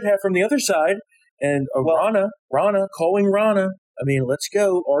 We should have from the other side. And Rana, calling Rana. I mean, let's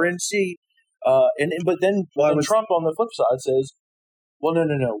go, RNC. But then Trump on the flip side says, well,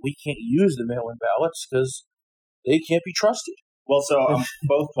 no, we can't use the mail-in ballots because they can't be trusted. Well, so on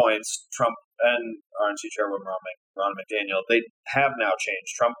both points, Trump and RNC Chairwoman Ron McDaniel, they have now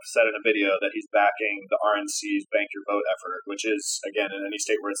changed. Trump said in a video that he's backing the RNC's Bank Your Vote effort, which is, again, in any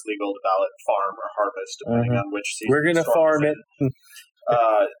state where it's legal to ballot, farm, or harvest, depending on which season. We're going to farm it.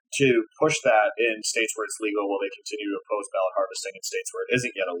 To push that in states where it's legal, will they continue to oppose ballot harvesting in states where it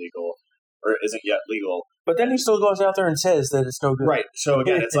isn't yet illegal or isn't yet legal? But then he still goes out there and says that it's no good. Right. So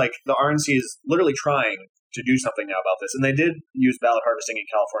again, it's like the RNC is literally trying to do something now about this, and they did use ballot harvesting in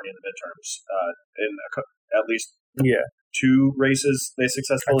California in the midterms in at least 2 races. They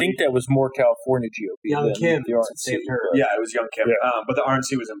successfully. I think that was more California GOP Young than Kim the RNC. Yeah, it was Young Kim. Yeah. But the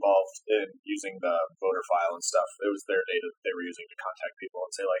RNC was involved in using the voter file and stuff. It was their data they were using to contact people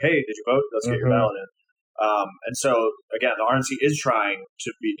and say, like, hey, did you vote? Let's get your ballot in. And so, again, the RNC is trying to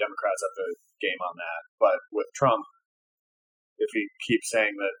beat Democrats at the game on that. But with Trump, if he keeps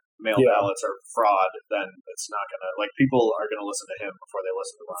saying that mail ballots are fraud, then it's not going to, like, people are going to listen to him before they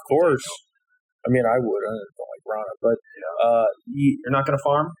listen to Ron. Of course. I mean, I would. I don't like Ronna, but you're not going to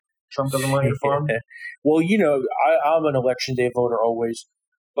farm? Trump doesn't want you to farm? Well, I'm an election day voter always,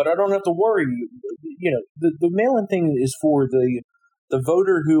 but I don't have to worry. The mail-in thing is for the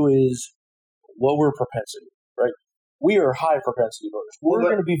voter who is lower propensity, right? We are high propensity voters. We're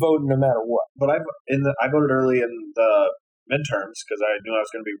going to be voting no matter what. But I voted early in the midterms because I knew I was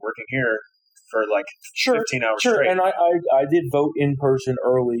going to be working here for 15 hours straight. And I did vote in person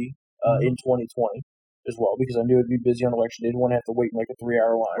early in 2020 as well because I knew I'd be busy on election day. Didn't want to have to wait in a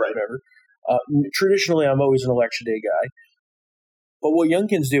 3-hour line or whatever. Traditionally, I'm always an election day guy. But what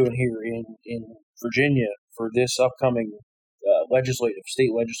Youngkin's doing here in Virginia for this upcoming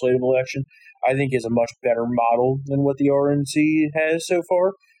state legislative election, I think is a much better model than what the RNC has so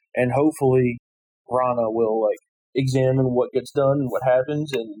far. And hopefully Rana will examine what gets done and what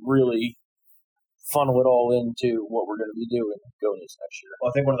happens and really funnel it all into what we're going to be doing going into next year.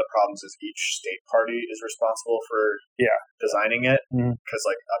 Well, I think one of the problems is each state party is responsible for designing it because,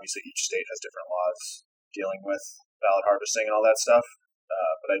 obviously each state has different laws dealing with ballot harvesting and all that stuff.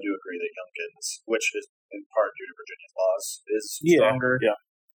 But I do agree that Youngkin's, which is in part due to Virginia's laws, is stronger. Yeah.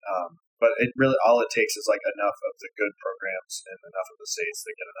 But it really, all it takes is enough of the good programs and enough of the states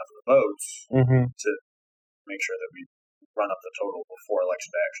that get enough of the votes to make sure that we run up the total before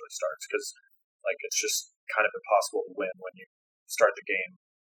election day actually starts. Because it's just kind of impossible to win when you start the game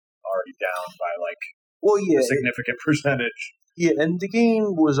already down by a significant percentage. Yeah, and the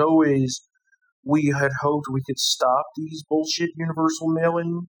game was always, we had hoped we could stop these bullshit universal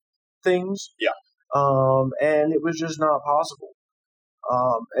mail-in things. Yeah. And it was just not possible.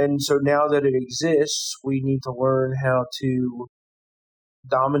 And so now that it exists, we need to learn how to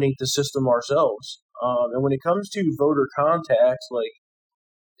dominate the system ourselves. And when it comes to voter contacts,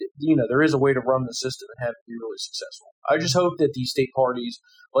 there is a way to run the system and have it be really successful. I just hope that these state parties,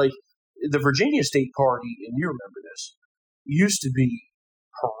 the Virginia State Party, and you remember this, used to be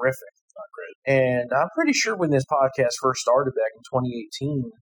horrific. Not great. And I'm pretty sure when this podcast first started back in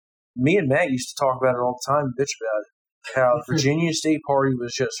 2018, me and Matt used to talk about it all the time and bitch about it. How Virginia State Party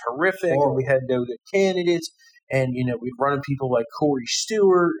was just horrific, and we had no good candidates, and we'd run into people like Corey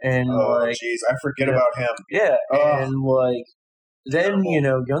Stewart, and I forget about him. Yeah, and then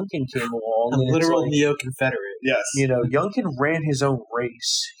Youngkin came along, and literal neo-Confederate. Yes, Youngkin ran his own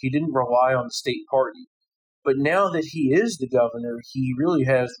race. He didn't rely on the state party, but now that he is the governor, he really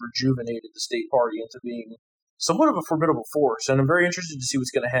has rejuvenated the state party into being somewhat of a formidable force, and I'm very interested to see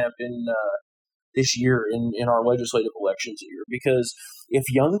what's going to happen this year in our legislative elections here, because if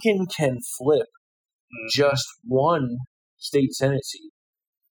Youngkin can flip just one state Senate seat,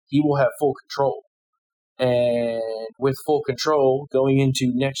 he will have full control. And with full control going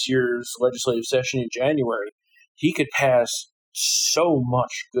into next year's legislative session in January, he could pass so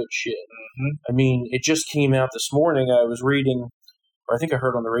much good shit. I mean, it just came out this morning. I was reading, or I think I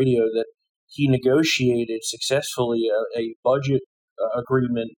heard on the radio, that he negotiated successfully a budget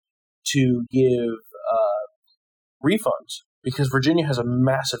agreement to give refunds because Virginia has a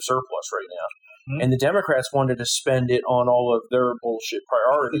massive surplus right now. Mm-hmm. And the Democrats wanted to spend it on all of their bullshit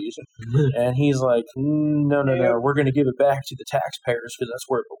priorities. And he's like, no, we're going to give it back to the taxpayers because that's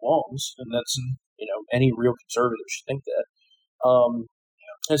where it belongs. And that's, any real conservative should think that.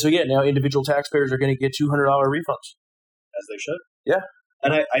 And so, now individual taxpayers are going to get $200 refunds. As they should. Yeah.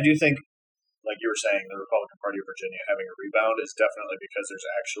 And I do think, like you were saying, the Republican Party of Virginia having a rebound is definitely because there's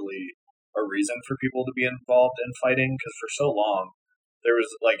actually a reason for people to be involved in fighting, because for so long, there was,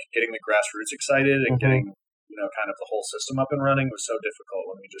 getting the grassroots excited and getting, kind of the whole system up and running was so difficult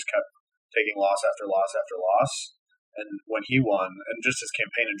when we just kept taking loss after loss after loss. And when he won, and just his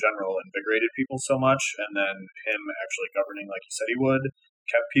campaign in general invigorated people so much, and then him actually governing like he said he would,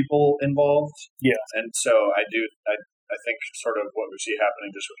 kept people involved. Yeah. And so I think sort of what we see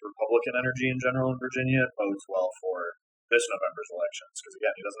happening just with Republican energy in general in Virginia bodes well for this November's elections, because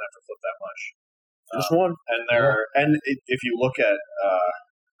again, he doesn't have to flip that much. Just one. And if you look at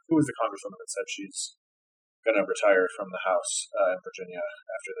who was the congresswoman that said she's going to retire from the House in Virginia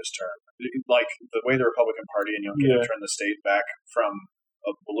after this term, like the way the Republican Party and Youngkin have turned the state back from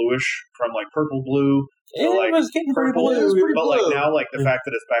a bluish, from purple blue to it was getting purple, blue, but now the fact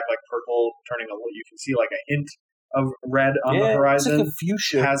that it's back purple, turning you can see a hint of red on the horizon. It's like a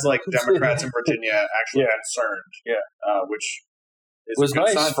fuchsia. Has Democrats in Virginia actually concerned, which was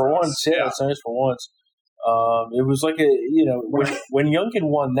nice for once. Yeah, it's nice for once. It was like when Youngkin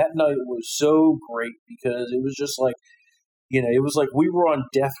won, that night was so great because it was just it was like we were on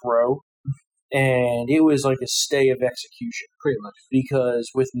death row, and it was like a stay of execution, pretty much. Because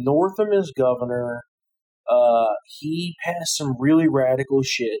with Northam as governor, he passed some really radical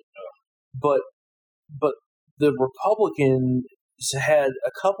shit, but the Republicans had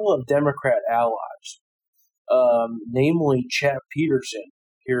a couple of Democrat allies, namely Chap Peterson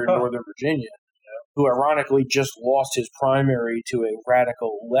here in Northern Virginia, who ironically just lost his primary to a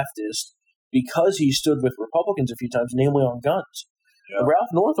radical leftist because he stood with Republicans a few times, namely on guns. Yeah. Ralph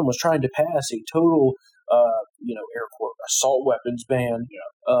Northam was trying to pass a total, air quote, assault weapons ban,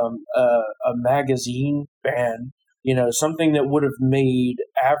 a magazine ban, something that would have made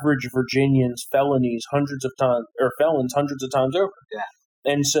average Virginians felons hundreds of times over. Yeah.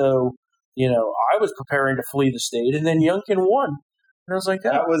 And so, I was preparing to flee the state, and then Youngkin won. And I was like,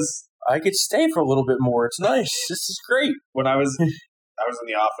 I could stay for a little bit more. It's nice. This is great. When I was in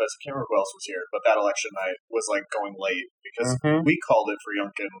the office, I can't remember who else was here, but that election night was going late because we called it for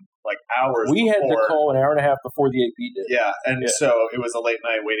Youngkin hours before. We had to call an hour and a half before the AP did. Yeah, and so it was a late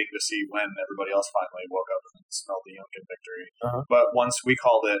night waiting to see when everybody else finally woke up and smelled the Youngkin victory. Uh-huh. But once we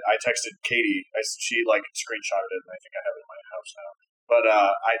called it, I texted Katie. She screenshotted it, and I think I have it in my house now. But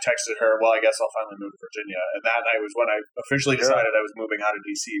I texted her, well, I guess I'll finally move to Virginia. And that night was when I officially decided I was moving out of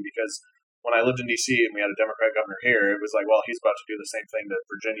D.C. because when I lived in D.C. and we had a Democrat governor here, it was well, he's about to do the same thing to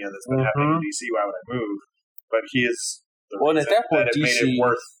Virginia that's been happening in D.C. Why would I move? But he is the reason at that point, that it made it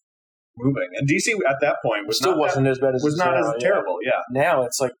worth moving. And D.C. at that point wasn't as bad as was not as terrible. Yeah. Now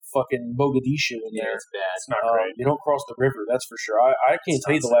it's like fucking Mogadishu in there. It's bad. It's not great. You don't cross the river, that's for sure. I can't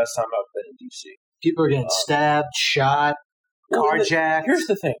tell you the last time I've been in D.C. People are getting stabbed, shot, carjacked. Here's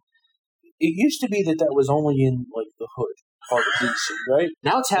the thing. It used to be that was only in the hood part of D.C., right?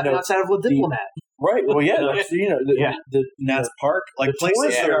 Now it's happening outside of La Diplomat. Right. Well, yeah. Nats Park,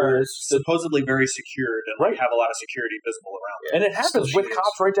 places that are supposedly very secured and have a lot of security visible around them. And it happens with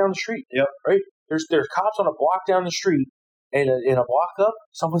cops right down the street. Yep. Right. There's cops on a block down the street, and in a block up,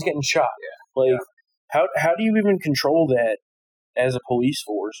 someone's getting shot. Yeah. How do you even control that as a police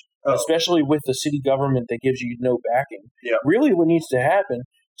force, especially with the city government that gives you no backing? Yeah. Really, what needs to happen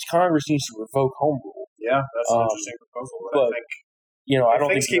is Congress needs to revoke home rule. Yeah, that's an interesting proposal. But I think I don't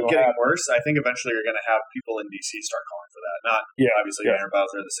think things keep getting worse. I think eventually you're going to have people in D.C. start calling for that. Not obviously Mayor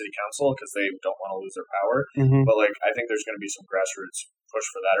Bowser of the city council because they don't want to lose their power. Mm-hmm. But I think there's going to be some grassroots push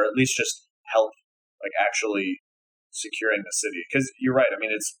for that, or at least just help actually securing the city. Because you're right. I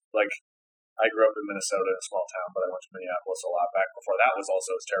mean, it's I grew up in Minnesota in a small town, but I went to Minneapolis a lot back before that was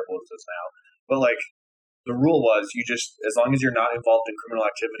also as terrible as it is now. But the rule was you just, as long as you're not involved in criminal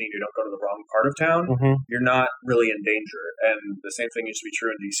activity and you don't go to the wrong part of town, you're not really in danger. And the same thing used to be true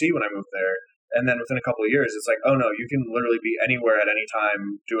in D.C. when I moved there. And then within a couple of years, it's oh no, you can literally be anywhere at any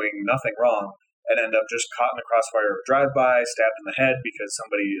time doing nothing wrong and end up just caught in the crossfire of a drive-by, stabbed in the head because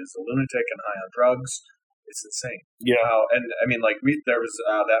somebody is a lunatic and high on drugs. It's insane. Yeah. And I mean, there was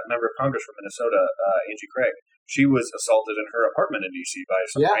that member of Congress from Minnesota, Angie Craig. She was assaulted in her apartment in D.C. by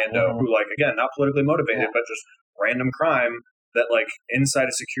some rando who, again, not politically motivated, but just random crime. that like inside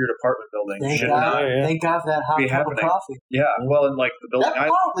a secured apartment building should not Thank God for that hot be cup of happening. coffee. Yeah, well, and like the building,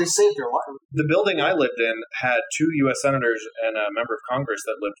 That probably saved your life. the building I lived in had 2 U.S. senators and a member of Congress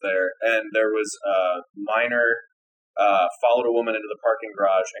that lived there, and there was a minor followed a woman into the parking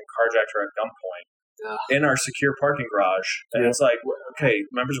garage and carjacked her at gunpoint in our secure parking garage. And it's like, okay,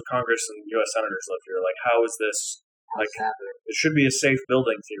 members of Congress and U.S. senators live here. Like, how is this? Like, it should be a safe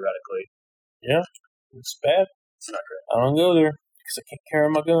building theoretically. Yeah, it's bad. It's not great. I don't go there because I can't carry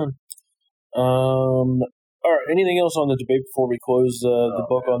my gun. All right. Anything else on the debate before we close the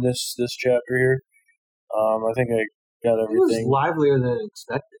book on this chapter here? I think I got everything. It was livelier than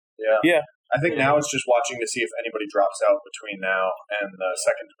expected. Yeah. I think now it's just watching to see if anybody drops out between now and the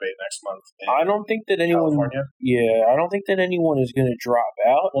second debate next month. I don't think that anyone. California. Yeah, I don't think that anyone is going to drop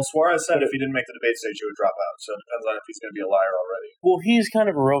out. Well, Suarez said if he didn't make the debate stage, he would drop out. So it depends on if he's going to be a liar already. Well, he's kind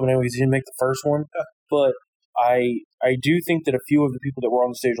of irrelevant anyway because he didn't make the first one. But I do think that a few of the people that were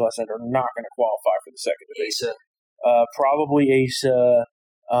on the stage last night are not going to qualify for the second debate. Asa. Probably Asa,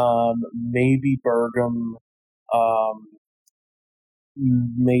 maybe Burgum,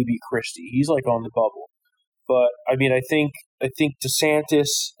 maybe Christie. He's like on the bubble. But I mean, I think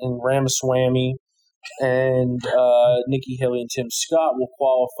DeSantis and Ramaswamy and Nikki Haley and Tim Scott will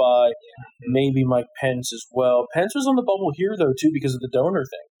qualify. Maybe Mike Pence as well. Pence was on the bubble here though too because of the donor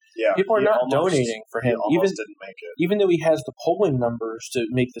thing. Yeah, people are not donating for him. He almost didn't make it. Even though he has the polling numbers to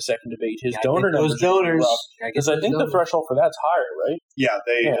make the second debate, his donor numbers. Because I think the threshold for that's higher, right? Yeah,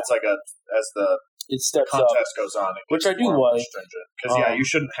 it's like as the contest goes on, which I do like. Because you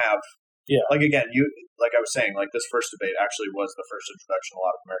shouldn't have. Yeah, like again, like I was saying, like this first debate actually was the first introduction a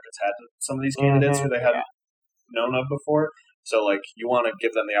lot of Americans had to some of these candidates who they hadn't known of before. So, like, you want to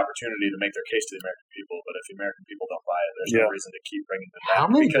give them the opportunity to make their case to the American people, but if the American people don't buy it, there's no reason to keep bringing them back. How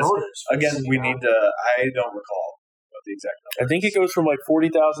many because, donors? Again, we need to. I don't recall what the exact number. I think it goes from like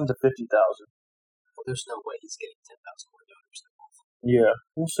 40,000 to 50,000. Well, there's no way he's getting 10,000 more donors. Yeah,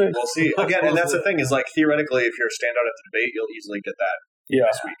 we'll see. We'll see. Again, and that's the thing is, like, theoretically, if you're a standout at the debate, you'll easily get that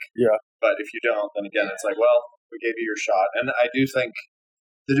this week. Yeah. But if you don't, then again, it's like, well, we gave you your shot. And I do think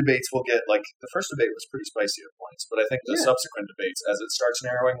the debates will get, like, the first debate was pretty spicy at points, but I think the subsequent debates, as it starts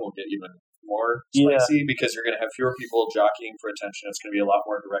narrowing, will get even more spicy because you're going to have fewer people jockeying for attention. It's going to be a lot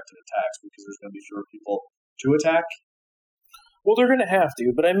more directed attacks because there's going to be fewer people to attack. Well, they're going to have to,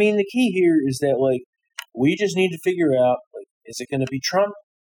 but I mean, the key here is that, like, we just need to figure out, like, is it going to be Trump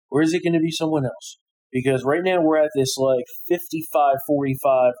or is it going to be someone else? Because right now we're at this, like,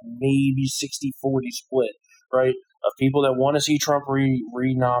 55-45, maybe 60-40 split, right? Of people that want to see Trump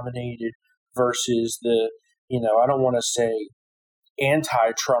re-nominated versus the, I don't want to say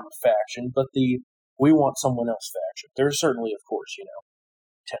anti-Trump faction, but the we want someone else faction. There's certainly, of course,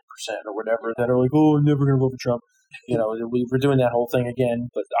 10% or whatever that are like, oh, I'm never going to vote for Trump. We're doing that whole thing again,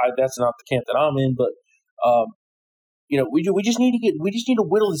 but that's not the camp that I'm in. But, we just need to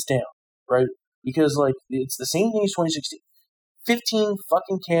whittle this down, right? Because, like, it's the same thing as 2016. 15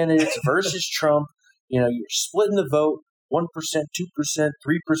 fucking candidates versus Trump. You're splitting the vote 1%, 2%,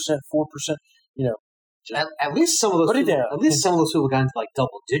 3%, 4%. At least some of those. At least some of those people got into like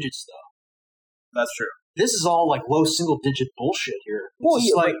double digits, though. That's true. This is all like low single digit bullshit here. Well,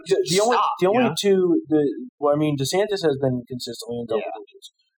 like the only two. DeSantis has been consistently in double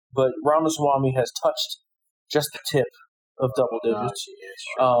digits, but Ramaswamy has touched just the tip of double digits.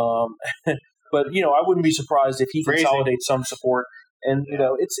 But I wouldn't be surprised if he consolidates some support, and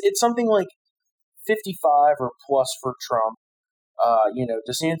it's something like 55 or plus for Trump.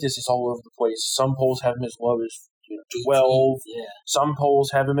 DeSantis is all over the place. Some polls have him as low as 12. Yeah. Some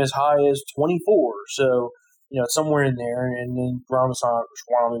polls have him as high as 24. So it's somewhere in there, and then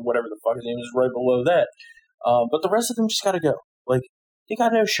Ramaswamy, whatever the fuck his name is, right below that. But the rest of them just got to go. Like, they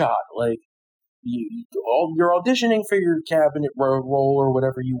got no shot. Like, you're auditioning for your cabinet role or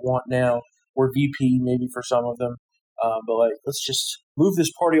whatever you want now, or VP maybe for some of them. But like, let's just move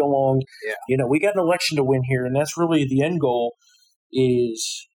this party along. Yeah. We got an election to win here, and that's really the end goal.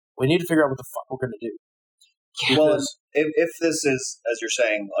 Is we need to figure out what the fuck we're going to do. Well, if this is, as you're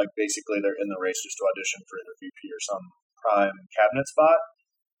saying, like basically they're in the race just to audition for either VP or some prime cabinet spot,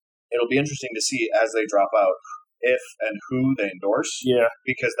 it'll be interesting to see as they drop out if and who they endorse. Yeah.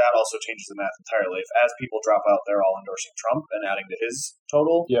 Because that also changes the math entirely. If as people drop out, they're all endorsing Trump and adding to his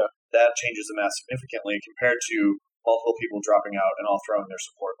total, that changes the math significantly compared to multiple people dropping out and all throwing their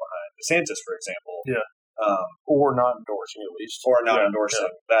support behind DeSantis, for example. Yeah. Or not endorsing, at least. Or not endorsing.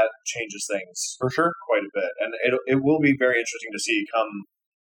 Yeah. That changes things for sure quite a bit. And it will be very interesting to see come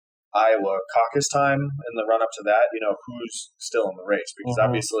Iowa caucus time in the run-up to that, who's still in the race. Because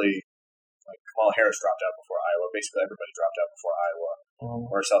obviously Like Kamala Harris dropped out before Iowa. Basically, everybody dropped out before Iowa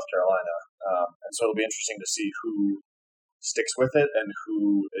or South Carolina. And so it'll be interesting to see who sticks with it and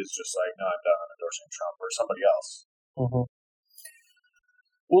who is just like, no, I'm done endorsing Trump or somebody else. Mm-hmm.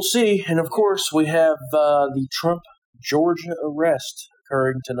 We'll see. And, of course, we have the Trump Georgia arrest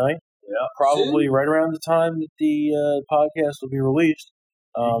occurring tonight. Yeah. Probably right around the time that the podcast will be released.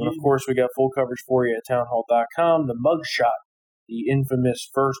 And, of course, we got full coverage for you at townhall.com. The mugshot, the infamous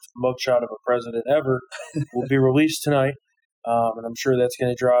first mugshot of a president ever, will be released tonight. And I'm sure that's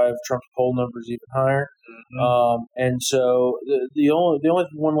going to drive Trump's poll numbers even higher. Mm-hmm. And so the only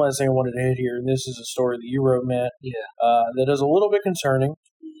one last thing I wanted to hit here, and this is a story that you wrote, Matt, that is a little bit concerning.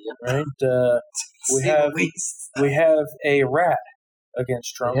 Right? We have a rat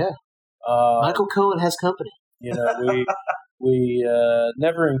against Trump. Yeah. Michael Cohen has company. You know, we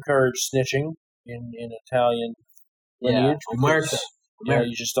never encourage snitching in Italian lineage. America.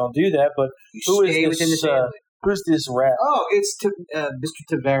 You just don't do that. But who is this? Who's this rat? Oh, it's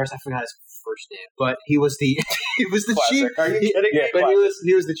Mr. Tavares. I forgot his first name, but he was the chief. Are you kidding me? But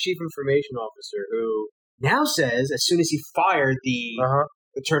he was the chief information officer who now says, as soon as he fired the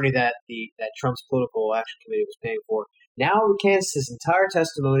attorney that Trump's political action committee was paying for, now recants his entire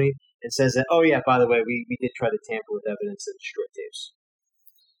testimony and says that, oh yeah, by the way, we did try to tamper with evidence and destroy tapes.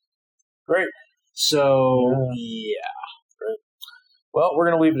 Great. So yeah. Great. Well, we're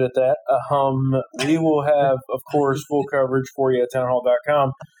going to leave it at that. We will have, of course, full coverage for you at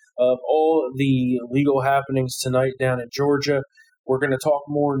townhall.com of all the legal happenings tonight down in Georgia. We're going to talk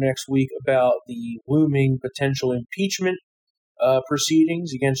more next week about the looming potential impeachment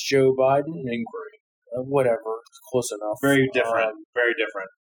proceedings against Joe Biden. Inquiry. Whatever. It's close enough. Very different. Very different.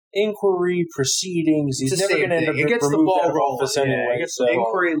 Inquiry proceedings. He's never going to end up removed out of office anyway.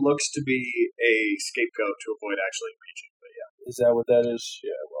 Inquiry looks to be a scapegoat to avoid actually impeaching. But yeah. Is that what that is?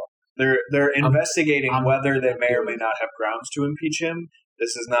 Yeah, well. They're investigating whether they may or may not have grounds to impeach him.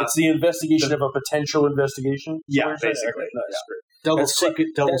 This is not. It's the investigation of a potential investigation? Yeah, basically. Nice, great. Double secret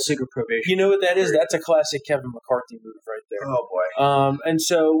probation. You know what that is? That's a classic Kevin McCarthy move right there. Oh, boy. And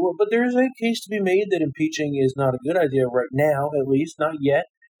so, but there's a case to be made that impeaching is not a good idea right now, at least, not yet.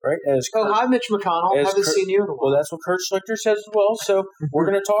 Right? Hi, Mitch McConnell. I haven't seen you in a while. Well, that's what Kurt Schlichter says as well. So we're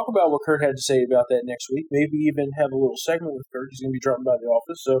going to talk about what Kurt had to say about that next week. Maybe even have a little segment with Kurt. He's going to be dropping by the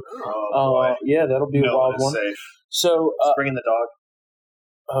office. So, yeah, that'll be a wild one. Safe. So, bringing the dog.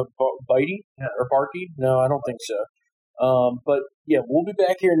 Bitey or Barky? No, I don't think so. But yeah, we'll be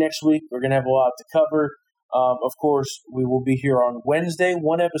back here next week. We're going to have a lot to cover. Of course, we will be here on Wednesday,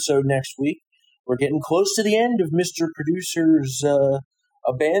 one episode next week. We're getting close to the end of Mr. Producer's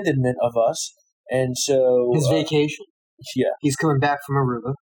abandonment of us, and so his vacation. Yeah, he's coming back from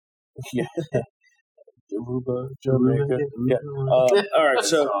Aruba. Yeah, Aruba, Jamaica. Yeah. All right,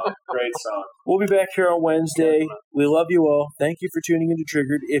 so great song. We'll be back here on Wednesday. We love you all. Thank you for tuning in to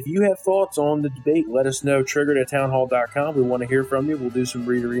Triggered. If you have thoughts on the debate, let us know. Triggered at townhall.com. We want to hear from you. We'll do some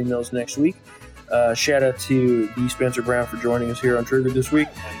reader emails next week. Shout out to D. Spencer Brown for joining us here on Triggered this week.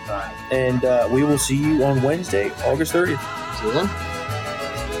 And we will see you on Wednesday, August 30th. See you then.